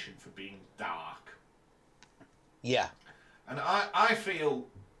reputation for being dark. Yeah. And I feel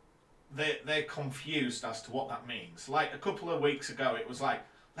they're confused as to what that means. Like, a couple of weeks ago, it was like,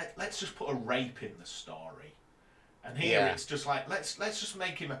 let's just put a rape in the story. And here it's just like, let's just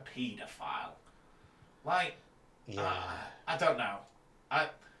make him a paedophile. Like, I don't know.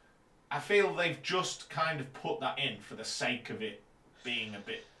 I feel they've just kind of put that in for the sake of it being a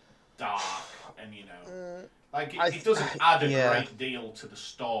bit dark, and like it doesn't add a great deal to the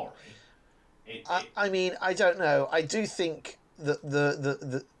story. I mean, I don't know. I do think that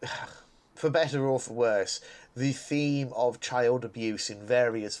the for better or for worse, the theme of child abuse in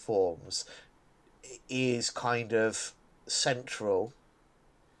various forms is kind of central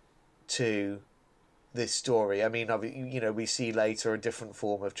to this story. I mean, we see later a different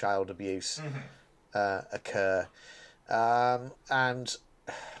form of child abuse occur, and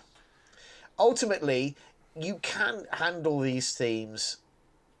ultimately, you can handle these themes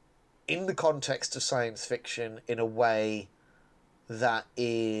in the context of science fiction in a way that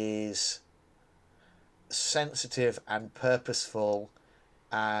is sensitive and purposeful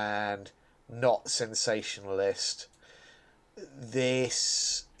and not sensationalist.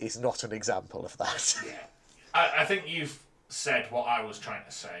 This is not an example of that. Yeah. I think you've said what I was trying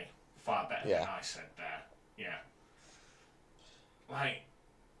to say far better than I said there. Yeah. Like,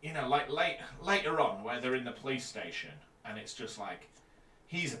 later on, where they're in the police station, and it's just like,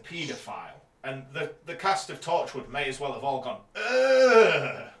 he's a paedophile. And the cast of Torchwood may as well have all gone,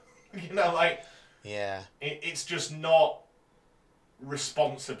 ugh! It's just not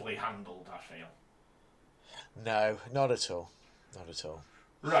responsibly handled, I feel. No, not at all. Not at all.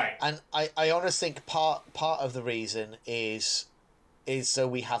 Right. And I honestly think part of the reason is so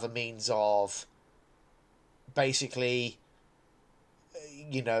we have a means of basically,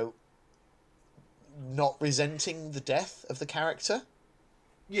 not resenting the death of the character.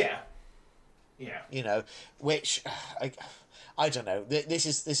 Yeah. Yeah. Which I don't know. This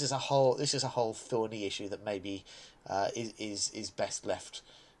is a whole thorny issue that maybe is best left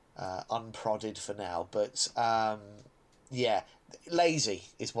unprodded for now. But lazy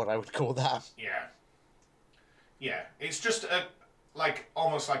is what I would call that. Yeah. Yeah. It's just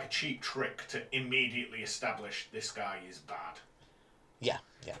almost like a cheap trick to immediately establish this guy is bad. Yeah.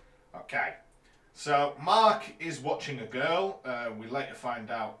 Okay. So Mark is watching a girl. We later find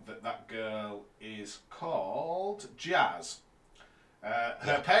out that girl is called Jazz.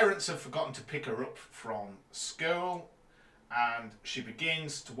 Her parents have forgotten to pick her up from school, and she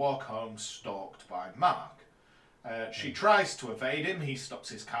begins to walk home stalked by Mark. She tries to evade him. He stops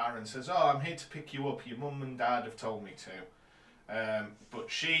his car and says, "Oh, I'm here to pick you up. Your mum and dad have told me to." But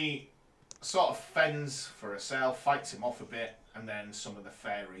she sort of fends for herself, fights him off a bit, and then some of the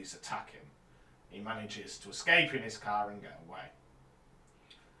fairies attack him. He manages to escape in his car and get away.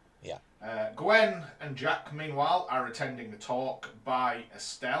 Yeah. Gwen and Jack, meanwhile, are attending a talk by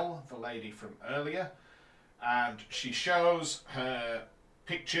Estelle, the lady from earlier, and she shows her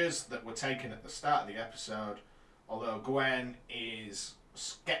pictures that were taken at the start of the episode, although Gwen is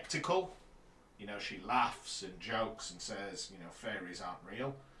sceptical. She laughs and jokes and says, fairies aren't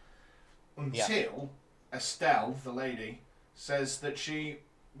real. Until Estelle, the lady, says that she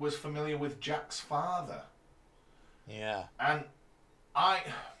was familiar with Jack's father. Yeah. And I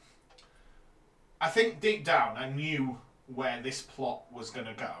think deep down I knew where this plot was going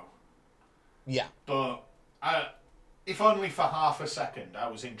to go. Yeah. But if only for half a second, I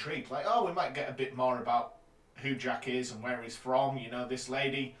was intrigued. Like, we might get a bit more about who Jack is and where he's from. This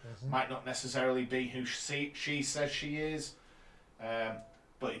lady might not necessarily be who she says she is.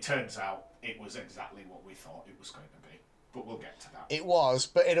 But it turns out it was exactly what we thought it was going to be. But we'll get to that. It was,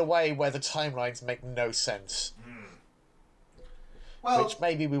 but in a way where the timelines make no sense. Well, which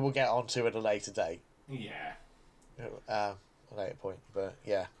maybe we will get onto at a later date. Yeah. A later point, but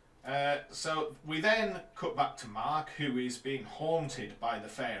yeah. So we then cut back to Mark, who is being haunted by the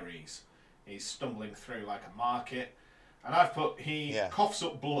fairies. He's stumbling through like a market. And I've put, he coughs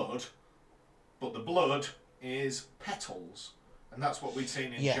up blood, but the blood is petals. And that's what we'd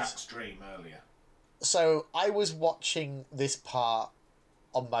seen in Jack's dream earlier. So I was watching this part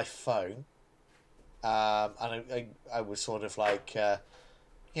on my phone, and I was sort of like, I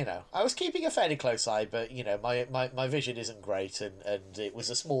was keeping a fairly close eye, but my vision isn't great, and it was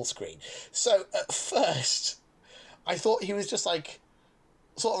a small screen. So at first, I thought he was just like,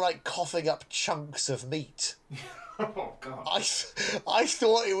 sort of like coughing up chunks of meat. Oh God. I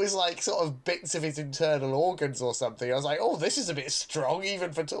thought it was like sort of bits of his internal organs or something. I was like, oh, this is a bit strong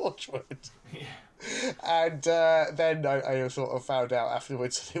even for Torchwood. Yeah. And then I sort of found out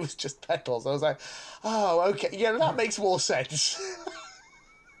afterwards that it was just petals. I was like, oh, okay, yeah, that makes more sense.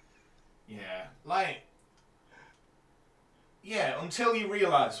 Yeah, like, yeah, until you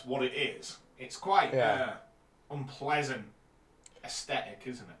realise what it is, it's quite unpleasant aesthetic,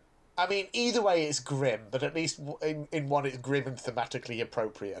 isn't it? I mean, either way, it's grim, but at least in one, it's grim and thematically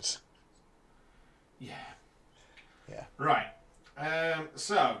appropriate. Yeah. Yeah. Right.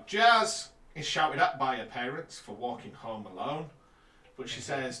 So, Jazz is shouted at by her parents for walking home alone, but she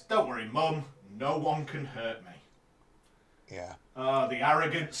says, "Don't worry, Mum, no one can hurt me." Yeah. Oh, the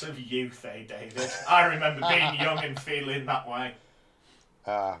arrogance of youth, eh, David? I remember being young and feeling that way.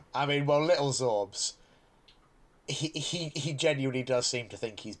 I mean, well, Little Zorbs, he genuinely does seem to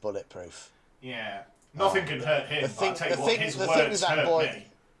think he's bulletproof. Yeah. Nothing can hurt him, but I'll tell you what, his the words that hurt boy, me.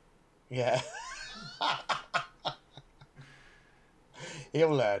 Yeah. He'll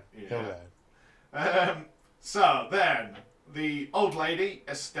learn. Yeah. He'll learn. So then, the old lady,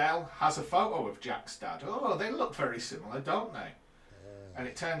 Estelle, has a photo of Jack's dad. Oh, they look very similar, don't they? And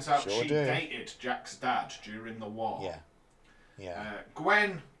it turns out Sure she do. dated Jack's dad during the war. Yeah. Yeah.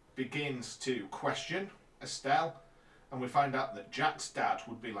 Gwen begins to question Estelle, and we find out that Jack's dad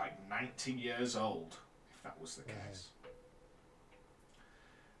would be like 90 years old, if that was the case.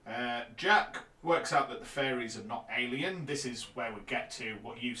 Jack works out that the fairies are not alien. This is where we get to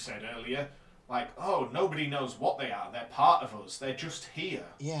what you said earlier. Like, oh, nobody knows what they are. They're part of us. They're just here.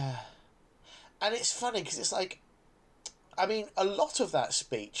 Yeah. And it's funny because it's like, I mean, a lot of that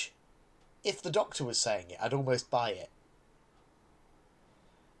speech, if the Doctor was saying it, I'd almost buy it.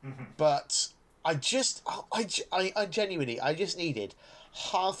 But I genuinely, I just needed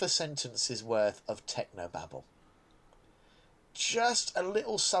half a sentence's worth of technobabble. Just a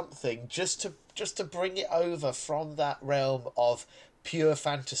little something, just to bring it over from that realm of pure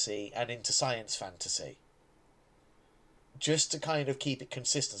fantasy and into science fantasy. Just to kind of keep it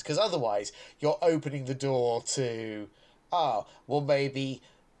consistent, because otherwise you're opening the door to, maybe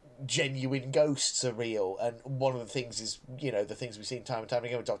genuine ghosts are real, and one of the things is, the things we've seen time and time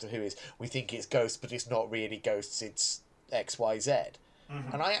again with Doctor Who is we think it's ghosts, but it's not really ghosts, it's XYZ.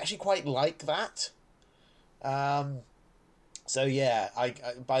 And I actually quite like that. So yeah, I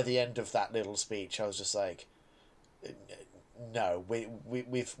by the end of that little speech, I was just like, no,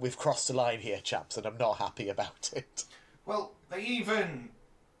 we've crossed the line here, chaps, and I'm not happy about it. Well, they even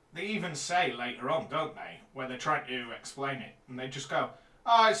say later on, don't they, where they're trying to explain it, and they just go,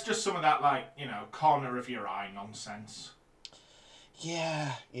 "Oh, it's just some of that, corner of your eye nonsense."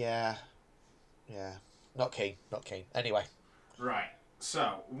 Yeah. Not keen. Anyway. Right.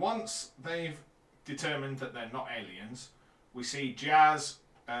 So once they've determined that they're not aliens, we see Jazz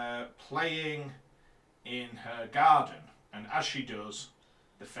playing in her garden, and as she does,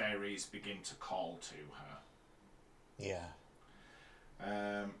 the fairies begin to call to her. Yeah.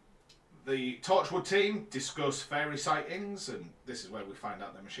 The Torchwood team discuss fairy sightings, and this is where we find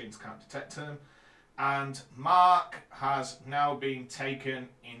out their machines can't detect them. And Mark has now been taken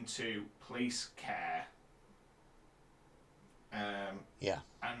into police care. Yeah.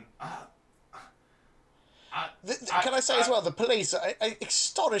 And can I say as well, the police are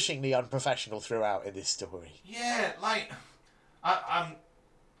astonishingly unprofessional throughout in this story. Yeah,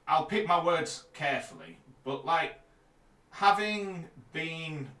 I'll pick my words carefully, but having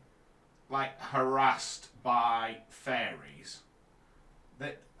been harassed by fairies,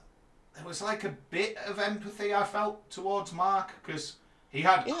 there was a bit of empathy I felt towards Mark, because he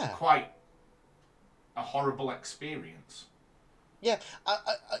had quite a horrible experience. Yeah,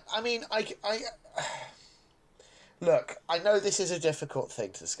 I mean, look, I know this is a difficult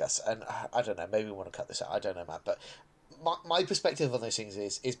thing to discuss, and I don't know, maybe we want to cut this out, I don't know, Matt, but my perspective on those things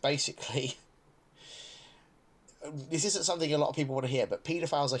is basically, this isn't something a lot of people want to hear, but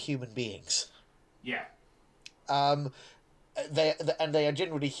paedophiles are human beings. Yeah. They are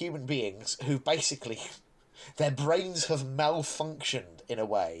generally human beings who basically, their brains have malfunctioned in a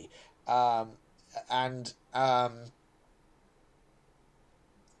way,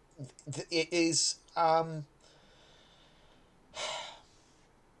 it is, I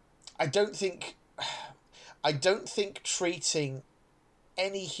don't think treating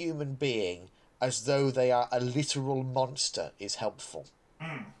any human being as though they are a literal monster is helpful.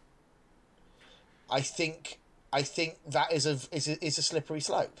 I think that is a slippery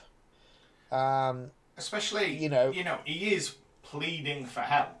slope. Especially, he is pleading for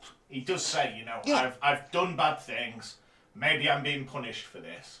help. He does say, I've done bad things. Maybe I'm being punished for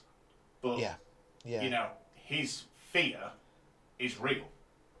this. But, his fear is real.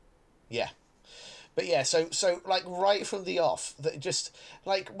 Yeah. But yeah, so like right from the off, that just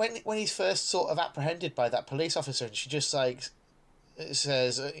like when he's first sort of apprehended by that police officer, and she just like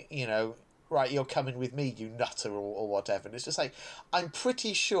says, you know, right, you're coming with me, you nutter, or whatever. And it's just like, I'm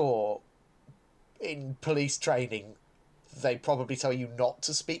pretty sure in police training they probably tell you not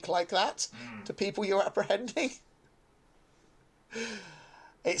to speak like that to people you're apprehending.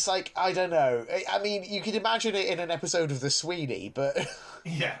 It's like, I don't know. I mean, you could imagine it in an episode of The Sweeney, but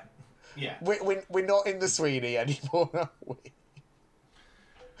Yeah. we're not in The Sweeney anymore, are we?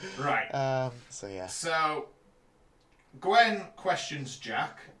 Right. So yeah. So Gwen questions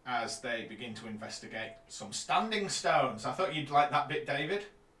Jack as they begin to investigate some standing stones. I thought you'd like that bit, David.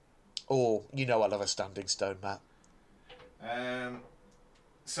 Oh, you know I love a standing stone, Matt.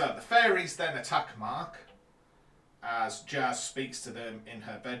 So the fairies then attack Mark as Jazz speaks to them in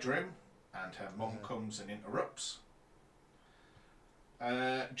her bedroom, and her mum comes and interrupts.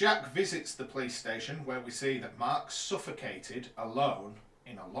 Jack visits the police station, where we see that Mark's suffocated alone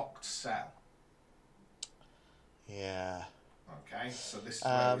in a locked cell. Yeah. Okay, so this is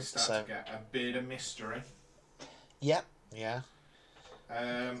where we start to get a bit of mystery. Yep. Yeah.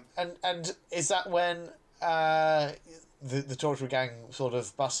 And is that when the Torchwood gang sort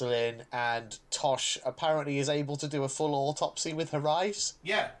of bustle in, and Tosh apparently is able to do a full autopsy with her eyes?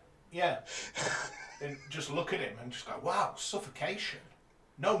 Yeah. And just look at him and just go, wow, suffocation.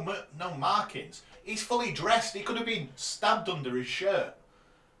 No markings. He's fully dressed. He could have been stabbed under his shirt.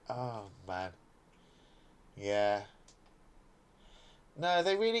 Oh, man. Yeah. No,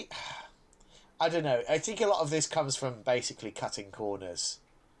 they really... I don't know. I think a lot of this comes from basically cutting corners.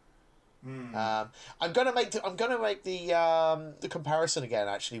 I'm gonna make the comparison again,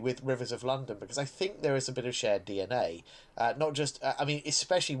 actually, with Rivers of London, because I think there is a bit of shared DNA. Not just, I mean,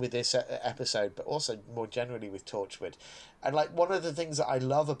 especially with this episode, but also more generally with Torchwood. And like, one of the things that I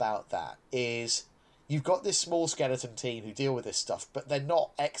love about that is you've got this small skeleton team who deal with this stuff, but they're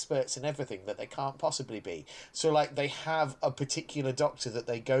not experts in everything, that they can't possibly be. So like, they have a particular doctor that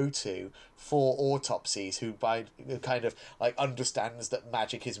they go to for autopsies, who kind of like understands that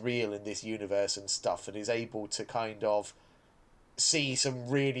magic is real in this universe and stuff, and is able to kind of see some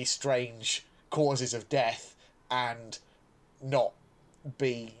really strange causes of death and not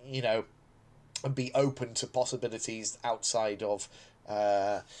be, you know, and be open to possibilities outside of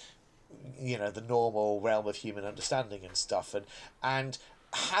you know, the normal realm of human understanding and stuff. And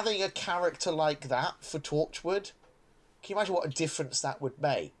having a character like that for Torchwood, can you imagine what a difference that would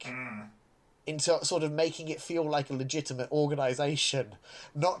make into sort of making it feel like a legitimate organisation,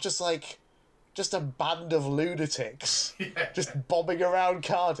 not just like just a band of lunatics just bombing around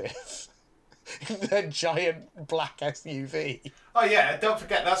Cardiff in their giant black SUV. Oh yeah, don't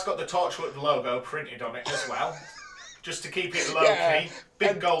forget that's got the Torchwood logo printed on it as well, just to keep it low key.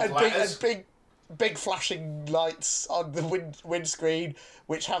 Big gold letters. Big flashing lights on the windscreen,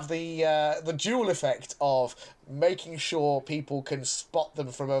 which have the dual effect of making sure people can spot them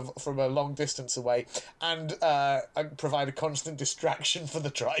from a long distance away, and provide a constant distraction for the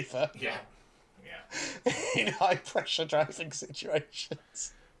driver. Yeah. In high pressure driving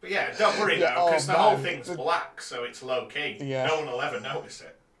situations. But yeah, don't worry though, because the whole thing's black, so it's low key. Yeah. No one will ever notice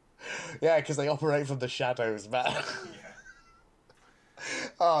it. Yeah, because they operate from the shadows, man.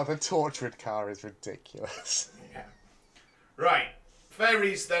 Oh, the Torchwood car is ridiculous. Yeah. Right.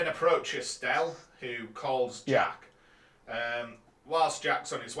 Fairies then approach Estelle, who calls Jack. Whilst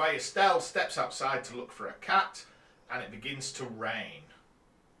Jack's on his way, Estelle steps outside to look for a cat, and it begins to rain.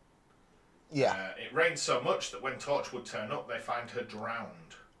 Yeah. It rains so much that when Torchwood turn up, they find her drowned.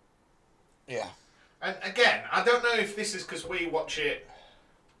 Yeah. And again, I don't know if this is because we watch it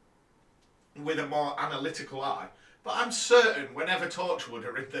with a more analytical eye, but I'm certain whenever Torchwood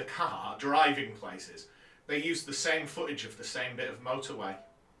are in the car driving places, they use the same footage of the same bit of motorway.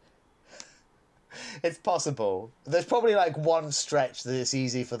 It's possible. There's probably like one stretch that it's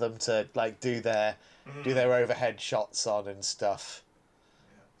easy for them to like do their overhead shots on and stuff.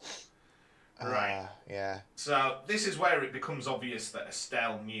 Right. Yeah. So this is where it becomes obvious that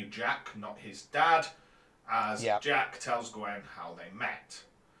Estelle knew Jack, not his dad, as Jack tells Gwen how they met.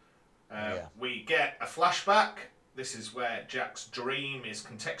 We get a flashback. This is where Jack's dream is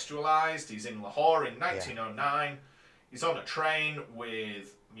contextualised. He's in Lahore in 1909. He's on a train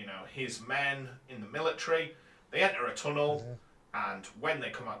with, you know, his men in the military. They enter a tunnel, and when they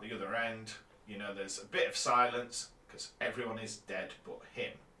come out the other end, you know, there's a bit of silence because everyone is dead but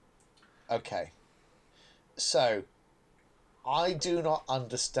him. Okay. So, I do not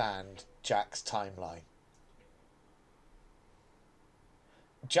understand Jack's timeline.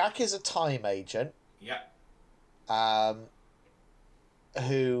 Jack is a time agent. Yeah.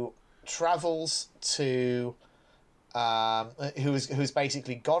 who travels to who's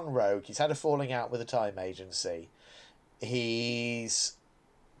basically gone rogue. He's had a falling out with a time agency. He's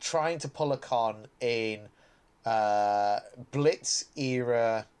trying to pull a con in Blitz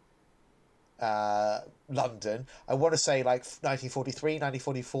era London. I want to say like 1943,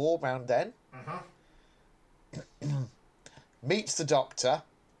 1944, around then. Meets the Doctor,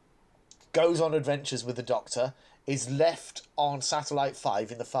 goes on adventures with the Doctor, is left on Satellite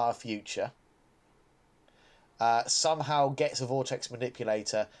 5 in the far future, somehow gets a vortex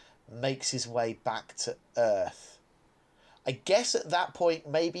manipulator, makes his way back to Earth. I guess at that point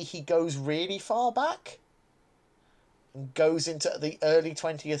maybe he goes really far back and goes into the early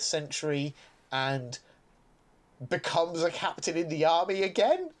 20th century and becomes a captain in the army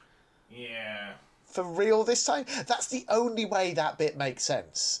again? Yeah. For real this time? That's the only way that bit makes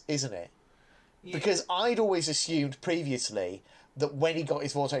sense, isn't it? Yeah. Because I'd always assumed previously that when he got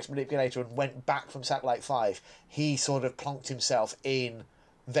his vortex manipulator and went back from Satellite 5, he sort of plonked himself in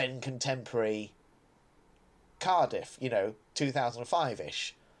then contemporary Cardiff,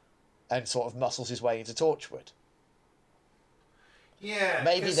 2005-ish, and sort of muscles his way into Torchwood. Yeah.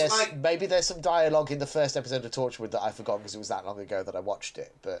 Maybe there's some dialogue in the first episode of Torchwood that I've forgotten because it was that long ago that I watched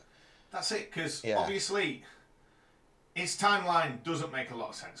it, but... That's it, because obviously his timeline doesn't make a lot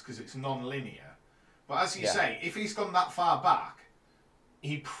of sense because it's non-linear. But as you say, if he's gone that far back,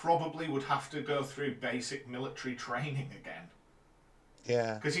 he probably would have to go through basic military training again.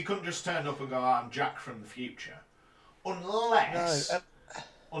 Yeah. Because he couldn't just turn up and go, I'm Jack from the future. Unless,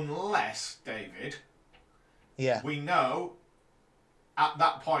 David, we know at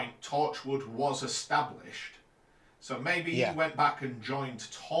that point Torchwood was established. So maybe he went back and joined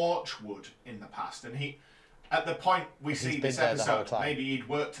Torchwood in the past, and at the point we see this episode, maybe he'd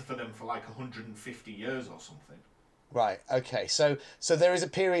worked for them for like 150 years or something. Right. Okay. So there is a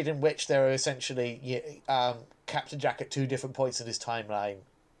period in which there are essentially Captain Jack at two different points in his timeline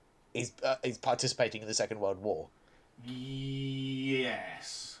is participating in the Second World War.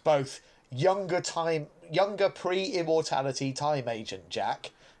 Yes. Both younger pre-immortality time agent Jack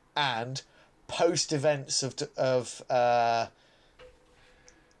and post events of Bad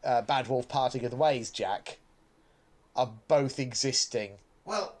Wolf Parting of the Ways Jack are both existing.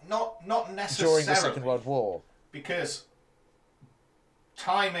 Well, not necessarily during the Second World War, because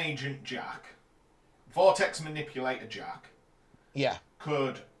time agent Jack, vortex manipulator Jack,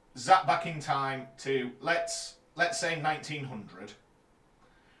 could zap back in time to let's say 1900.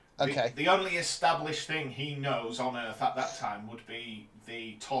 Okay. The only established thing he knows on Earth at that time would be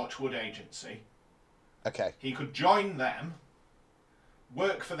the Torchwood Agency. Okay. He could join them,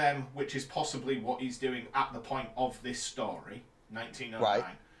 work for them, which is possibly what he's doing at the point of this story, 1909. Right.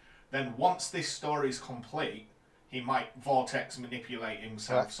 Then once this story is complete, he might vortex manipulate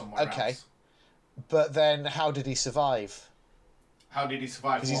himself somewhere else. But then how did he survive? How did he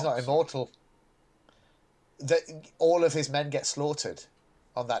survive? Because he's not immortal. All of his men get slaughtered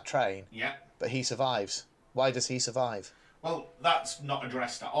on that train. Yeah. But he survives. Why does he survive? Well, that's not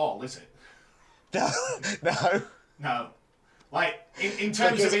addressed at all, is it? No. No. Like, in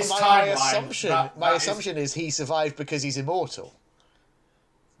terms of his timeline... My assumption is he survived because he's immortal.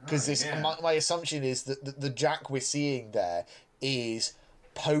 Because my assumption is that the Jack we're seeing there is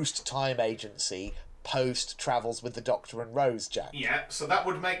post-time agency, post-travels with the Doctor and Rose Jack. Yeah, so that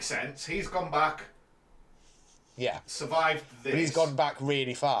would make sense. He's gone back... Yeah. Survived this. But he's gone back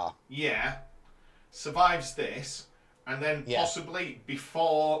really far. Yeah. Survives this, and then possibly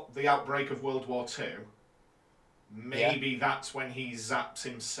before the outbreak of World War II, maybe that's when he zaps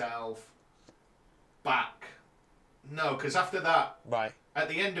himself back. No, because after that, right, at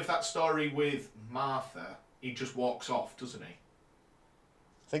the end of that story with Martha, he just walks off, doesn't he?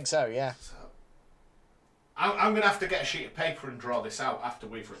 I think so, yeah. So, I'm going to have to get a sheet of paper and draw this out after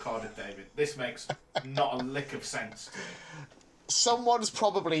we've recorded, David. This makes not a lick of sense to me. Someone's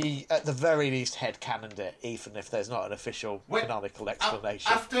probably, at the very least, headcanoned it, even if there's not an official canonical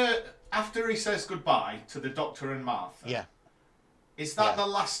explanation. After he says goodbye to the Doctor and Martha, is that the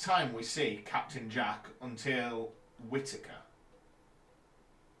last time we see Captain Jack until Whittaker?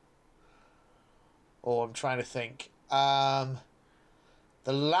 Or I'm trying to think.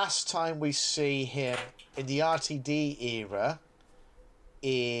 The last time we see him in the RTD era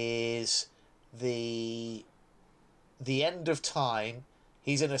is the end of time.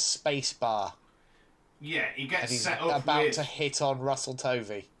 He's in a space bar. Yeah, he gets and he's set up about to hit on Russell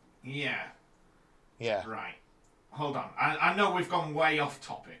Tovey. Yeah. Yeah. Right. Hold on. I know we've gone way off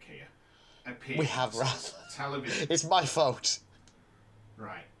topic here. We have, rather. Television. It's my fault.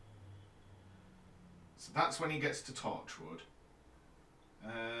 Right. So that's when he gets to Torchwood.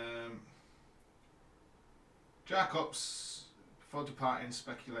 Jacobs, before departing,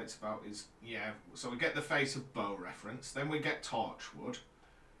 speculates about his... Yeah, so we get the Face of Bow reference. Then we get Torchwood.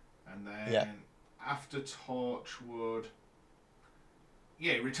 And then after Torchwood...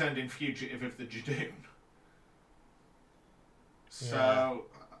 Yeah, he returned in Fugitive of the Jadoon. So...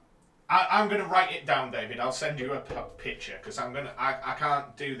 I'm going to write it down, David. I'll send you a picture, because I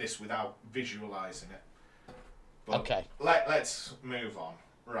can't do this without visualising it. But okay. Let's move on.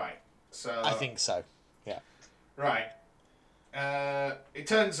 Right. So I think so. Yeah. Right. It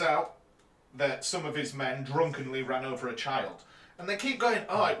turns out that some of his men drunkenly ran over a child. And they keep going,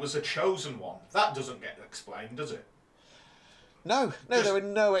 oh, it was a chosen one. That doesn't get explained, does it? No, there were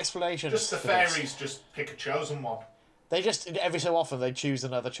no explanations. Just the fairies just pick a chosen one. They just, every so often, they choose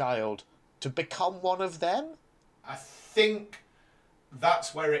another child to become one of them? I think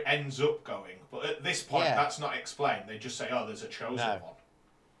that's where it ends up going. But at this point, that's not explained. They just say, oh, there's a chosen one.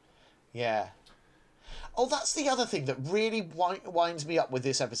 Yeah. Oh, that's the other thing that really winds me up with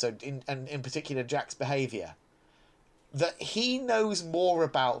this episode, and in particular Jack's behaviour. That he knows more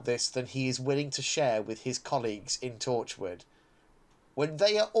about this than he is willing to share with his colleagues in Torchwood. When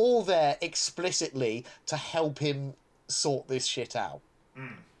they are all there explicitly to help him sort this shit out.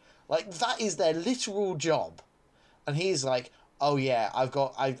 Like, that is their literal job. And he's like, oh yeah, I've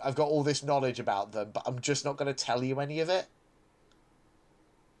got all this knowledge about them, but I'm just not going to tell you any of it.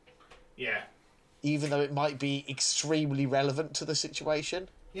 Yeah. Even though it might be extremely relevant to the situation.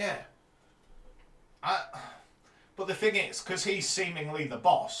 Yeah. But the thing is, because he's seemingly the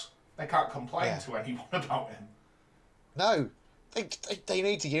boss, they can't complain to anyone about him. No. They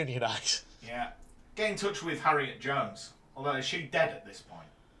need to unionise. Yeah. Get in touch with Harriet Jones. Although, is she dead at this point?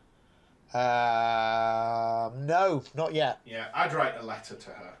 No, not yet. Yeah, I'd write a letter to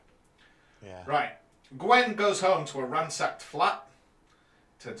her. Yeah. Right. Gwen goes home to a ransacked flat.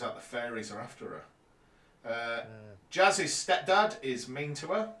 Turns out the fairies are after her. Jazz's stepdad is mean to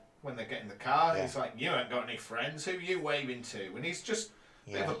her when they get in the car. He's like, you ain't got any friends. Who you waving to? And he's just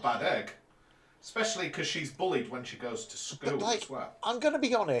a bit of a bad egg. Especially because she's bullied when she goes to school as well. I'm going to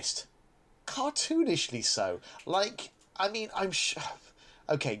be honest. Cartoonishly so. Like, I mean, I'm sure...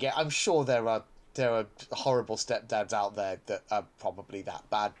 Okay, yeah, I'm sure there are horrible stepdads out there that are probably that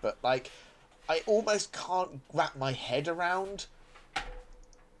bad, but, like, I almost can't wrap my head around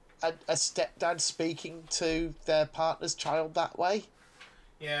a stepdad speaking to their partner's child that way.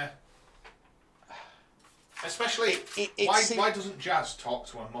 Yeah. Especially, why doesn't Jazz talk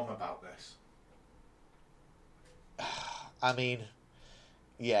to her mum about this? I mean,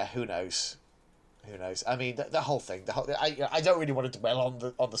 yeah, who knows? Who knows? I mean, the whole thing. I don't really want to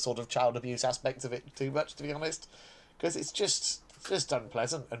dwell on the sort of child abuse aspect of it too much, to be honest, because it's just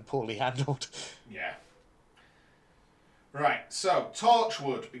unpleasant and poorly handled. Yeah. Right. So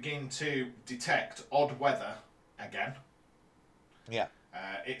Torchwood begin to detect odd weather again. Yeah.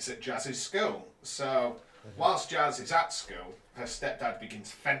 It's at Jazz's school. So whilst Jazz is at school, her stepdad begins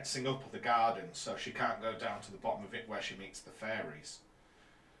fencing up the garden so she can't go down to the bottom of it where she meets the fairies.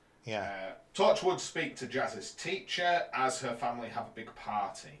 Yeah. Torchwood speak to Jazz's teacher as her family have a big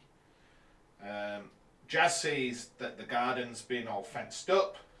party. Jazz sees that the garden's been all fenced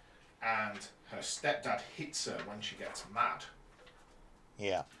up and her stepdad hits her when she gets mad.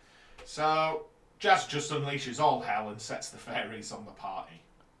 Yeah. So Jazz just unleashes all hell and sets the fairies on the party.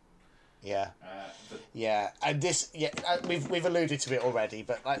 Yeah. And this, we've alluded to it already,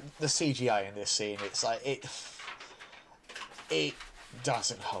 but like the CGI in this scene, it's like it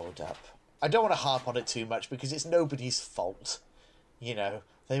doesn't hold up. I don't want to harp on it too much because it's nobody's fault. You know,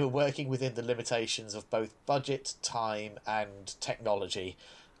 they were working within the limitations of both budget, time, and technology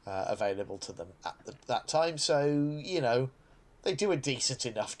available to them at that time. So, you know, they do a decent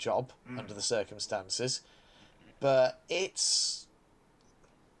enough job under the circumstances. But it's...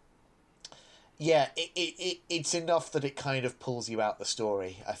 Yeah, it's enough that it kind of pulls you out the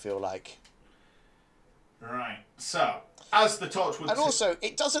story, I feel like. Right. So, as the Torchwood... And also,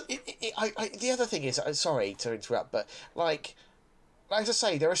 it doesn't... the other thing is, sorry to interrupt, but, like I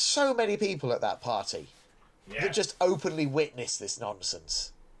say, there are so many people at that party that just openly witness this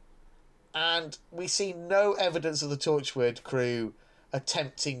nonsense. And we see no evidence of the Torchwood crew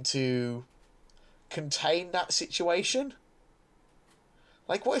attempting to contain that situation.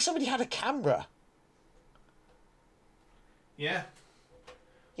 Like, what if somebody had a camera? Yeah.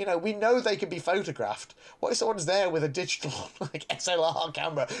 You know, we know they can be photographed. What if someone's there with a digital, like, SLR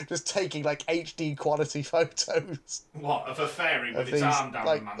camera, just taking, like, HD quality photos? What, of a fairy with its arm down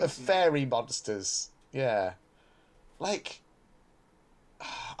like, the man's of fairy monsters. Yeah. Like,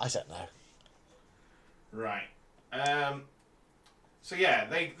 I don't know. Right. So yeah,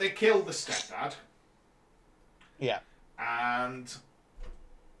 they kill the stepdad, Yeah. and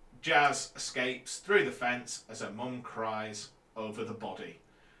Jazz escapes through the fence as her mum cries over the body.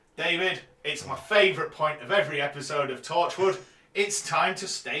 David, it's my favourite point of every episode of Torchwood. It's time to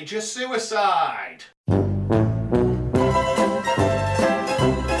stage a suicide.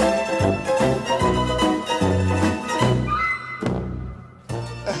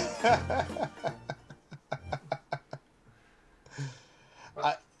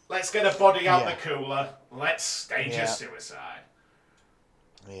 Let's get a body out the cooler. Let's stage a suicide.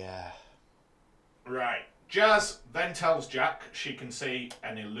 Yeah. Right. Jazz then tells Jack she can see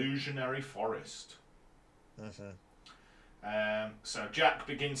an illusionary forest. So Jack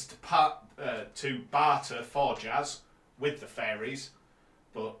begins to barter for Jazz with the fairies,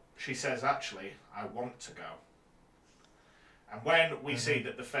 but she says, actually, I want to go. And when we see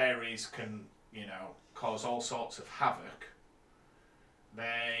that the fairies can, cause all sorts of havoc,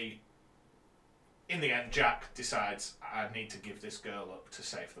 in the end, Jack decides, I need to give this girl up to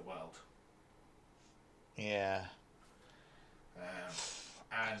save the world. Yeah.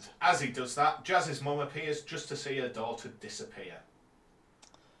 And as he does that, Jazz's mum appears just to see her daughter disappear.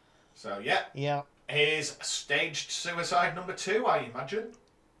 So, Yeah. Here's staged suicide number 2, I imagine.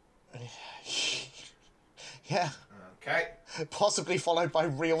 Yeah. Okay. Possibly followed by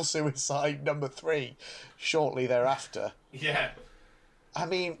real suicide number 3 shortly thereafter. Yeah. I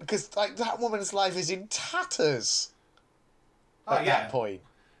mean, because that woman's life is in tatters at that point.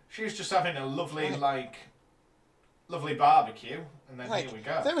 She was just having a lovely barbecue, and then here we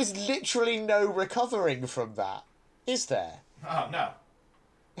go. There is literally no recovering from that, is there? Oh, no.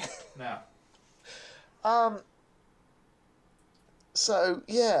 No. So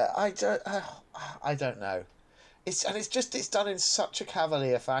yeah, I don't know. It's done in such a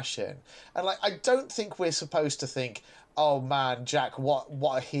cavalier fashion, and I don't think we're supposed to think, oh man, Jack, what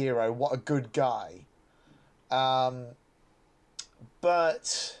a hero, what a good guy. But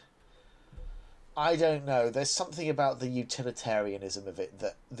I don't know. There's something about the utilitarianism of it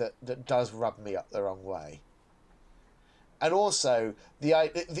that does rub me up the wrong way. And also, I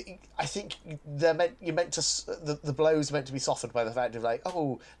think the blow's meant to be softened by the fact of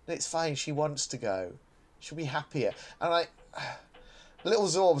oh, it's fine. She wants to go. She'll be happier. And little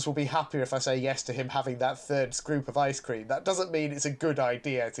Zorbs will be happier if I say yes to him having that third scoop of ice cream. That doesn't mean it's a good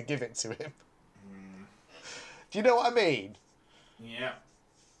idea to give it to him. Do you know what I mean? Yeah.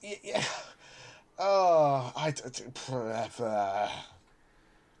 Yeah. Oh,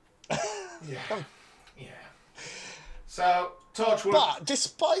 Yeah. So, Torchwood... But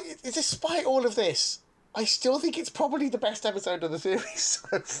despite all of this, I still think it's probably the best episode of the series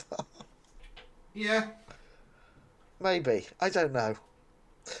so far. Yeah. Maybe. I don't know.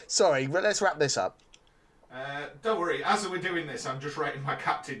 Sorry, let's wrap this up. Don't worry, as we're doing this, I'm just writing my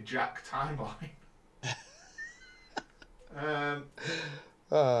Captain Jack timeline.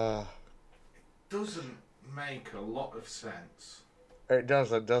 Doesn't make a lot of sense. It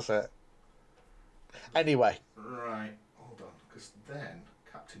doesn't, does it? Anyway. Right, hold on, because then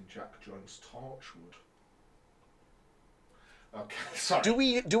Captain Jack joins Torchwood. Okay, sorry.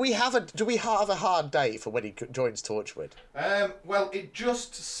 Do we have a hard date for when he joins Torchwood? Well, it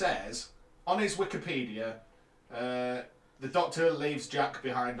just says on his Wikipedia, the Doctor leaves Jack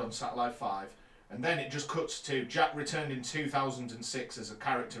behind on Satellite 5, and then it just cuts to Jack returned in 2006 as a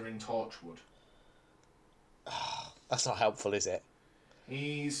character in Torchwood. That's not helpful, is it?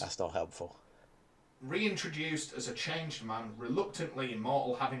 That's not helpful. Reintroduced as a changed man, reluctantly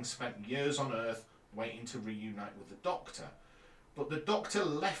immortal, having spent years on Earth waiting to reunite with the Doctor. But the Doctor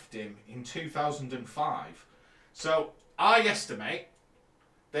left him in 2005. So I estimate,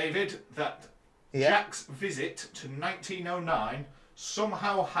 David, that Jack's visit to 1909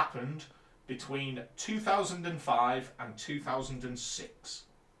 somehow happened between 2005 and 2006.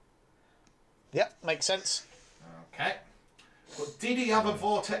 Yep, makes sense. Okay. But did he have a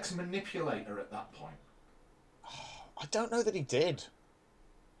vortex manipulator at that point? I don't know that he did.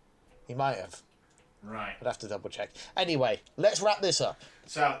 He might have. Right. I'd have to double check. Anyway, let's wrap this up.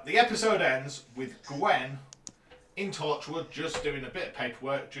 So the episode ends with Gwen in Torchwood just doing a bit of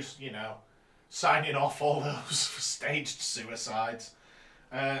paperwork, just, signing off all those staged suicides.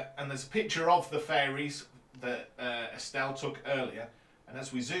 And there's a picture of the fairies that Estelle took earlier. And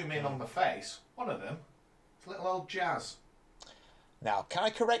as we zoom in on the face, one of them is little old Jazz. Now, can I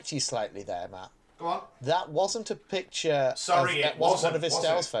correct you slightly there, Matt? Go on. That wasn't a picture. Sorry, that wasn't one of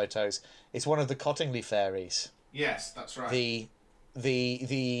Estelle's photos. It's one of the Cottingley fairies. Yes, that's right.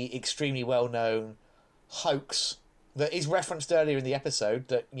 The extremely well-known hoax that is referenced earlier in the episode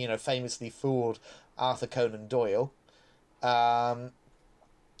that, you know, famously fooled Arthur Conan Doyle.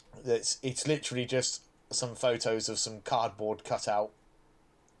 It's literally just some photos of some cardboard cutout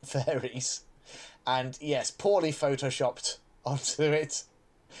fairies, and yes, poorly photoshopped onto it.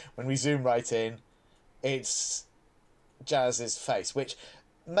 When we zoom right in, it's Jazz's face, which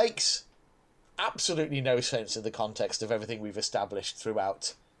makes absolutely no sense in the context of everything we've established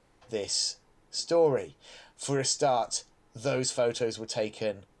throughout this story. For a start, those photos were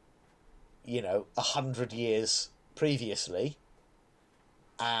taken, you know, 100 years previously,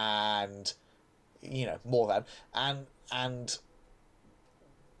 and, you know, more than, and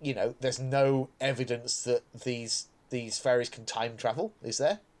you know, there's no evidence that these fairies can time travel, is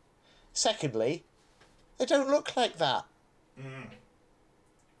there? Secondly, they don't look like that.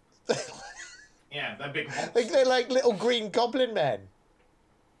 Yeah, they're big monsters. They're like little green goblin men.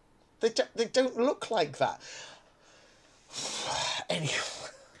 They don't look like that. Anyway.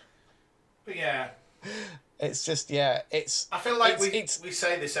 But yeah. It's just, yeah, it's... I feel like we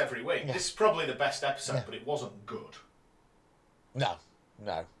say this every week. Yeah. This is probably the best episode, Yeah. but it wasn't good. No.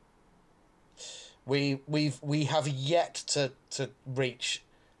 We have yet to reach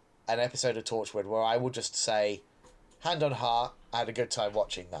an episode of Torchwood where I will just say, hand on heart, I had a good time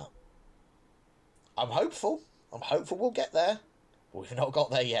watching that. I'm hopeful we'll get there. We've not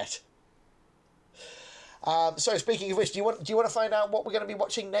got there yet. So speaking of which, do you want to find out what we're going to be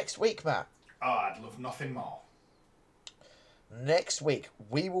watching next week, Matt? Oh, I'd love nothing more. Next week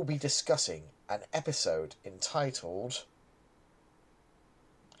we will be discussing an episode entitled...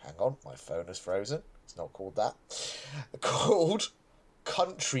 Hang on, my phone is frozen. It's not called that. Called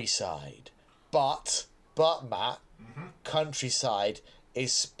Countryside. But Matt, Countryside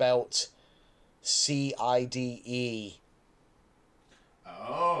is spelt CIDE.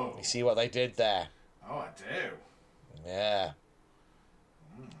 Oh. You see what they did there? Oh, I do. Yeah.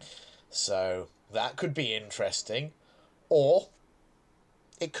 So that could be interesting. Or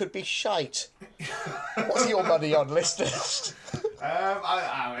it could be shite. What's your money on, listeners?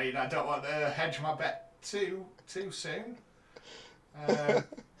 I mean, I don't want to hedge my bet too soon.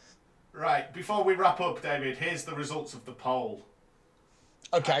 Right, before we wrap up, David, here's the results of the poll.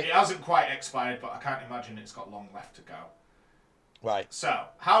 Okay. It hasn't quite expired, but I can't imagine it's got long left to go. Right. So,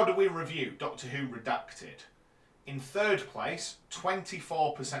 how do we review Doctor Who Redacted? In third place,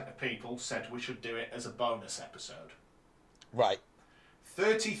 24% of people said we should do it as a bonus episode. Right.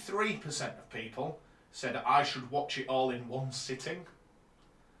 33% of people said I should watch it all in one sitting.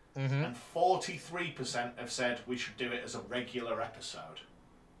 And 43% have said we should do it as a regular episode.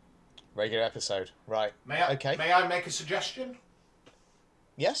 Regular episode. Right. May I, Okay. May I make a suggestion?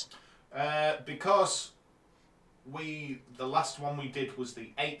 Yes? Because the last one we did was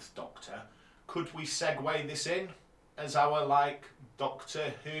the 8th Doctor, could we segue this in as our, like,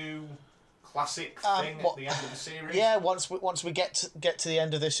 Doctor Who classic thing at the end of the series? Yeah, once we get to the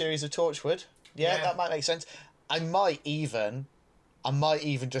end of this series of Torchwood. Yeah, that might make sense. I might even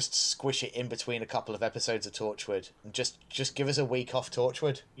just squish it in between a couple of episodes of Torchwood and just give us a week off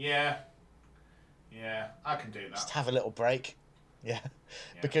Torchwood. Yeah, I can do that. Just have a little break. Yeah.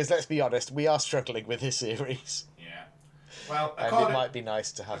 Because let's be honest, we are struggling with this series. Yeah. Well, And it might be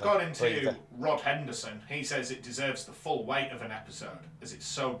nice to have according a breather. to Rod Henderson, he says it deserves the full weight of an episode, as it's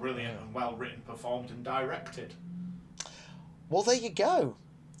so brilliant and well written, performed and directed. Well, there you go.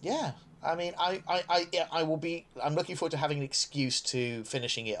 Yeah. I mean, I'm looking forward to having an excuse to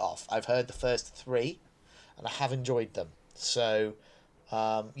finishing it off. I've heard the first 3, and I have enjoyed them. So,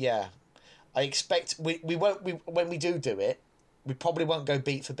 yeah, I expect when we do it, we probably won't go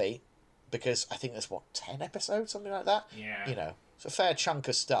beat for beat, because I think there's 10 episodes, something like that. Yeah. You know, it's a fair chunk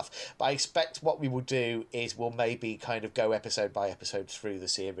of stuff. But I expect what we will do is we'll maybe kind of go episode by episode through the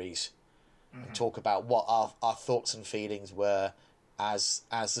series and talk about what our thoughts and feelings were as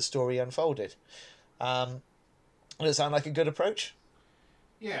the story unfolded. Does it sound like a good approach?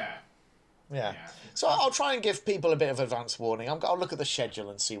 Yeah. Yeah. So I'll try and give people a bit of advance warning. I'll look at the schedule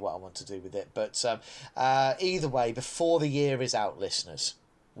and see what I want to do with it. But either way, before the year is out, listeners,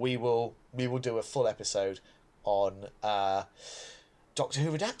 we will do a full episode on Doctor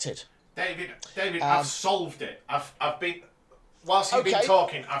Who Redacted. David, I've solved it. I've been whilst you've been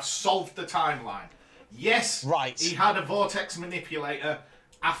talking, I've solved the timeline. Yes, right. He had a vortex manipulator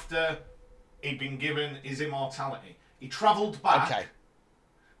after he'd been given his immortality. He travelled back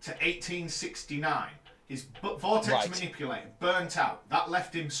to 1869. His vortex manipulator burnt out. That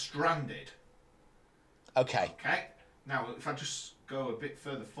left him stranded. Okay. Now, if I just go a bit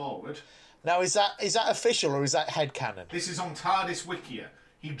further forward. Now, is that official or is that headcanon? This is on TARDIS Wikia.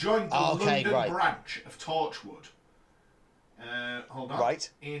 He joined the London branch of Torchwood. Hold on. Right.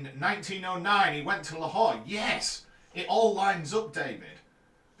 In 1909, he went to Lahore. Yes! It all lines up, David.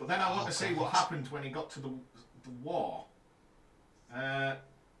 But then I want to see what happened when he got to the war.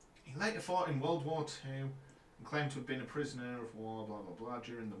 He later fought in World War II and claimed to have been a prisoner of war, blah, blah, blah,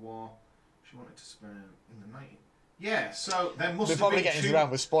 during the war. She wanted to spend in the night. Yeah, so there must We're have probably been getting two...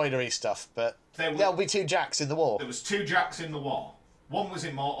 around with spoilery stuff, but there'll be 2 Jacks in the war. There was 2 Jacks in the war. One was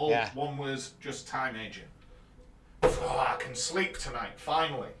immortal, Yeah. one was just time agent. Oh, I can sleep tonight,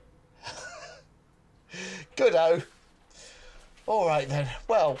 finally. Good-o. All right, then.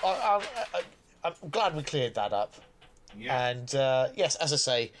 Well, I'm glad we cleared that up. Yeah. And, yes, as I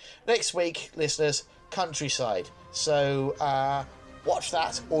say, next week, listeners, Countryside. So, watch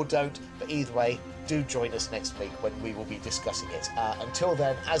that or don't, but either way, do join us next week when we will be discussing it. Until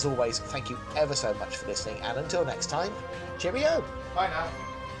then, as always, thank you ever so much for listening, and until next time, cheerio! Bye now.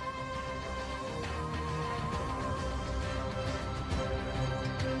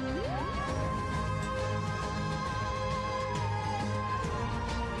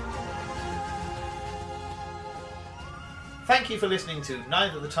 Thank you for listening to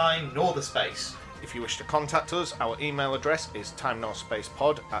Neither the Time Nor the Space. If you wish to contact us, our email address is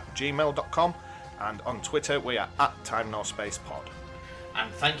timenorspacepod@gmail.com, and on Twitter we are @timenorspacepod.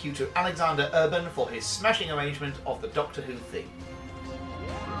 And thank you to Alexander Urban for his smashing arrangement of the Doctor Who theme.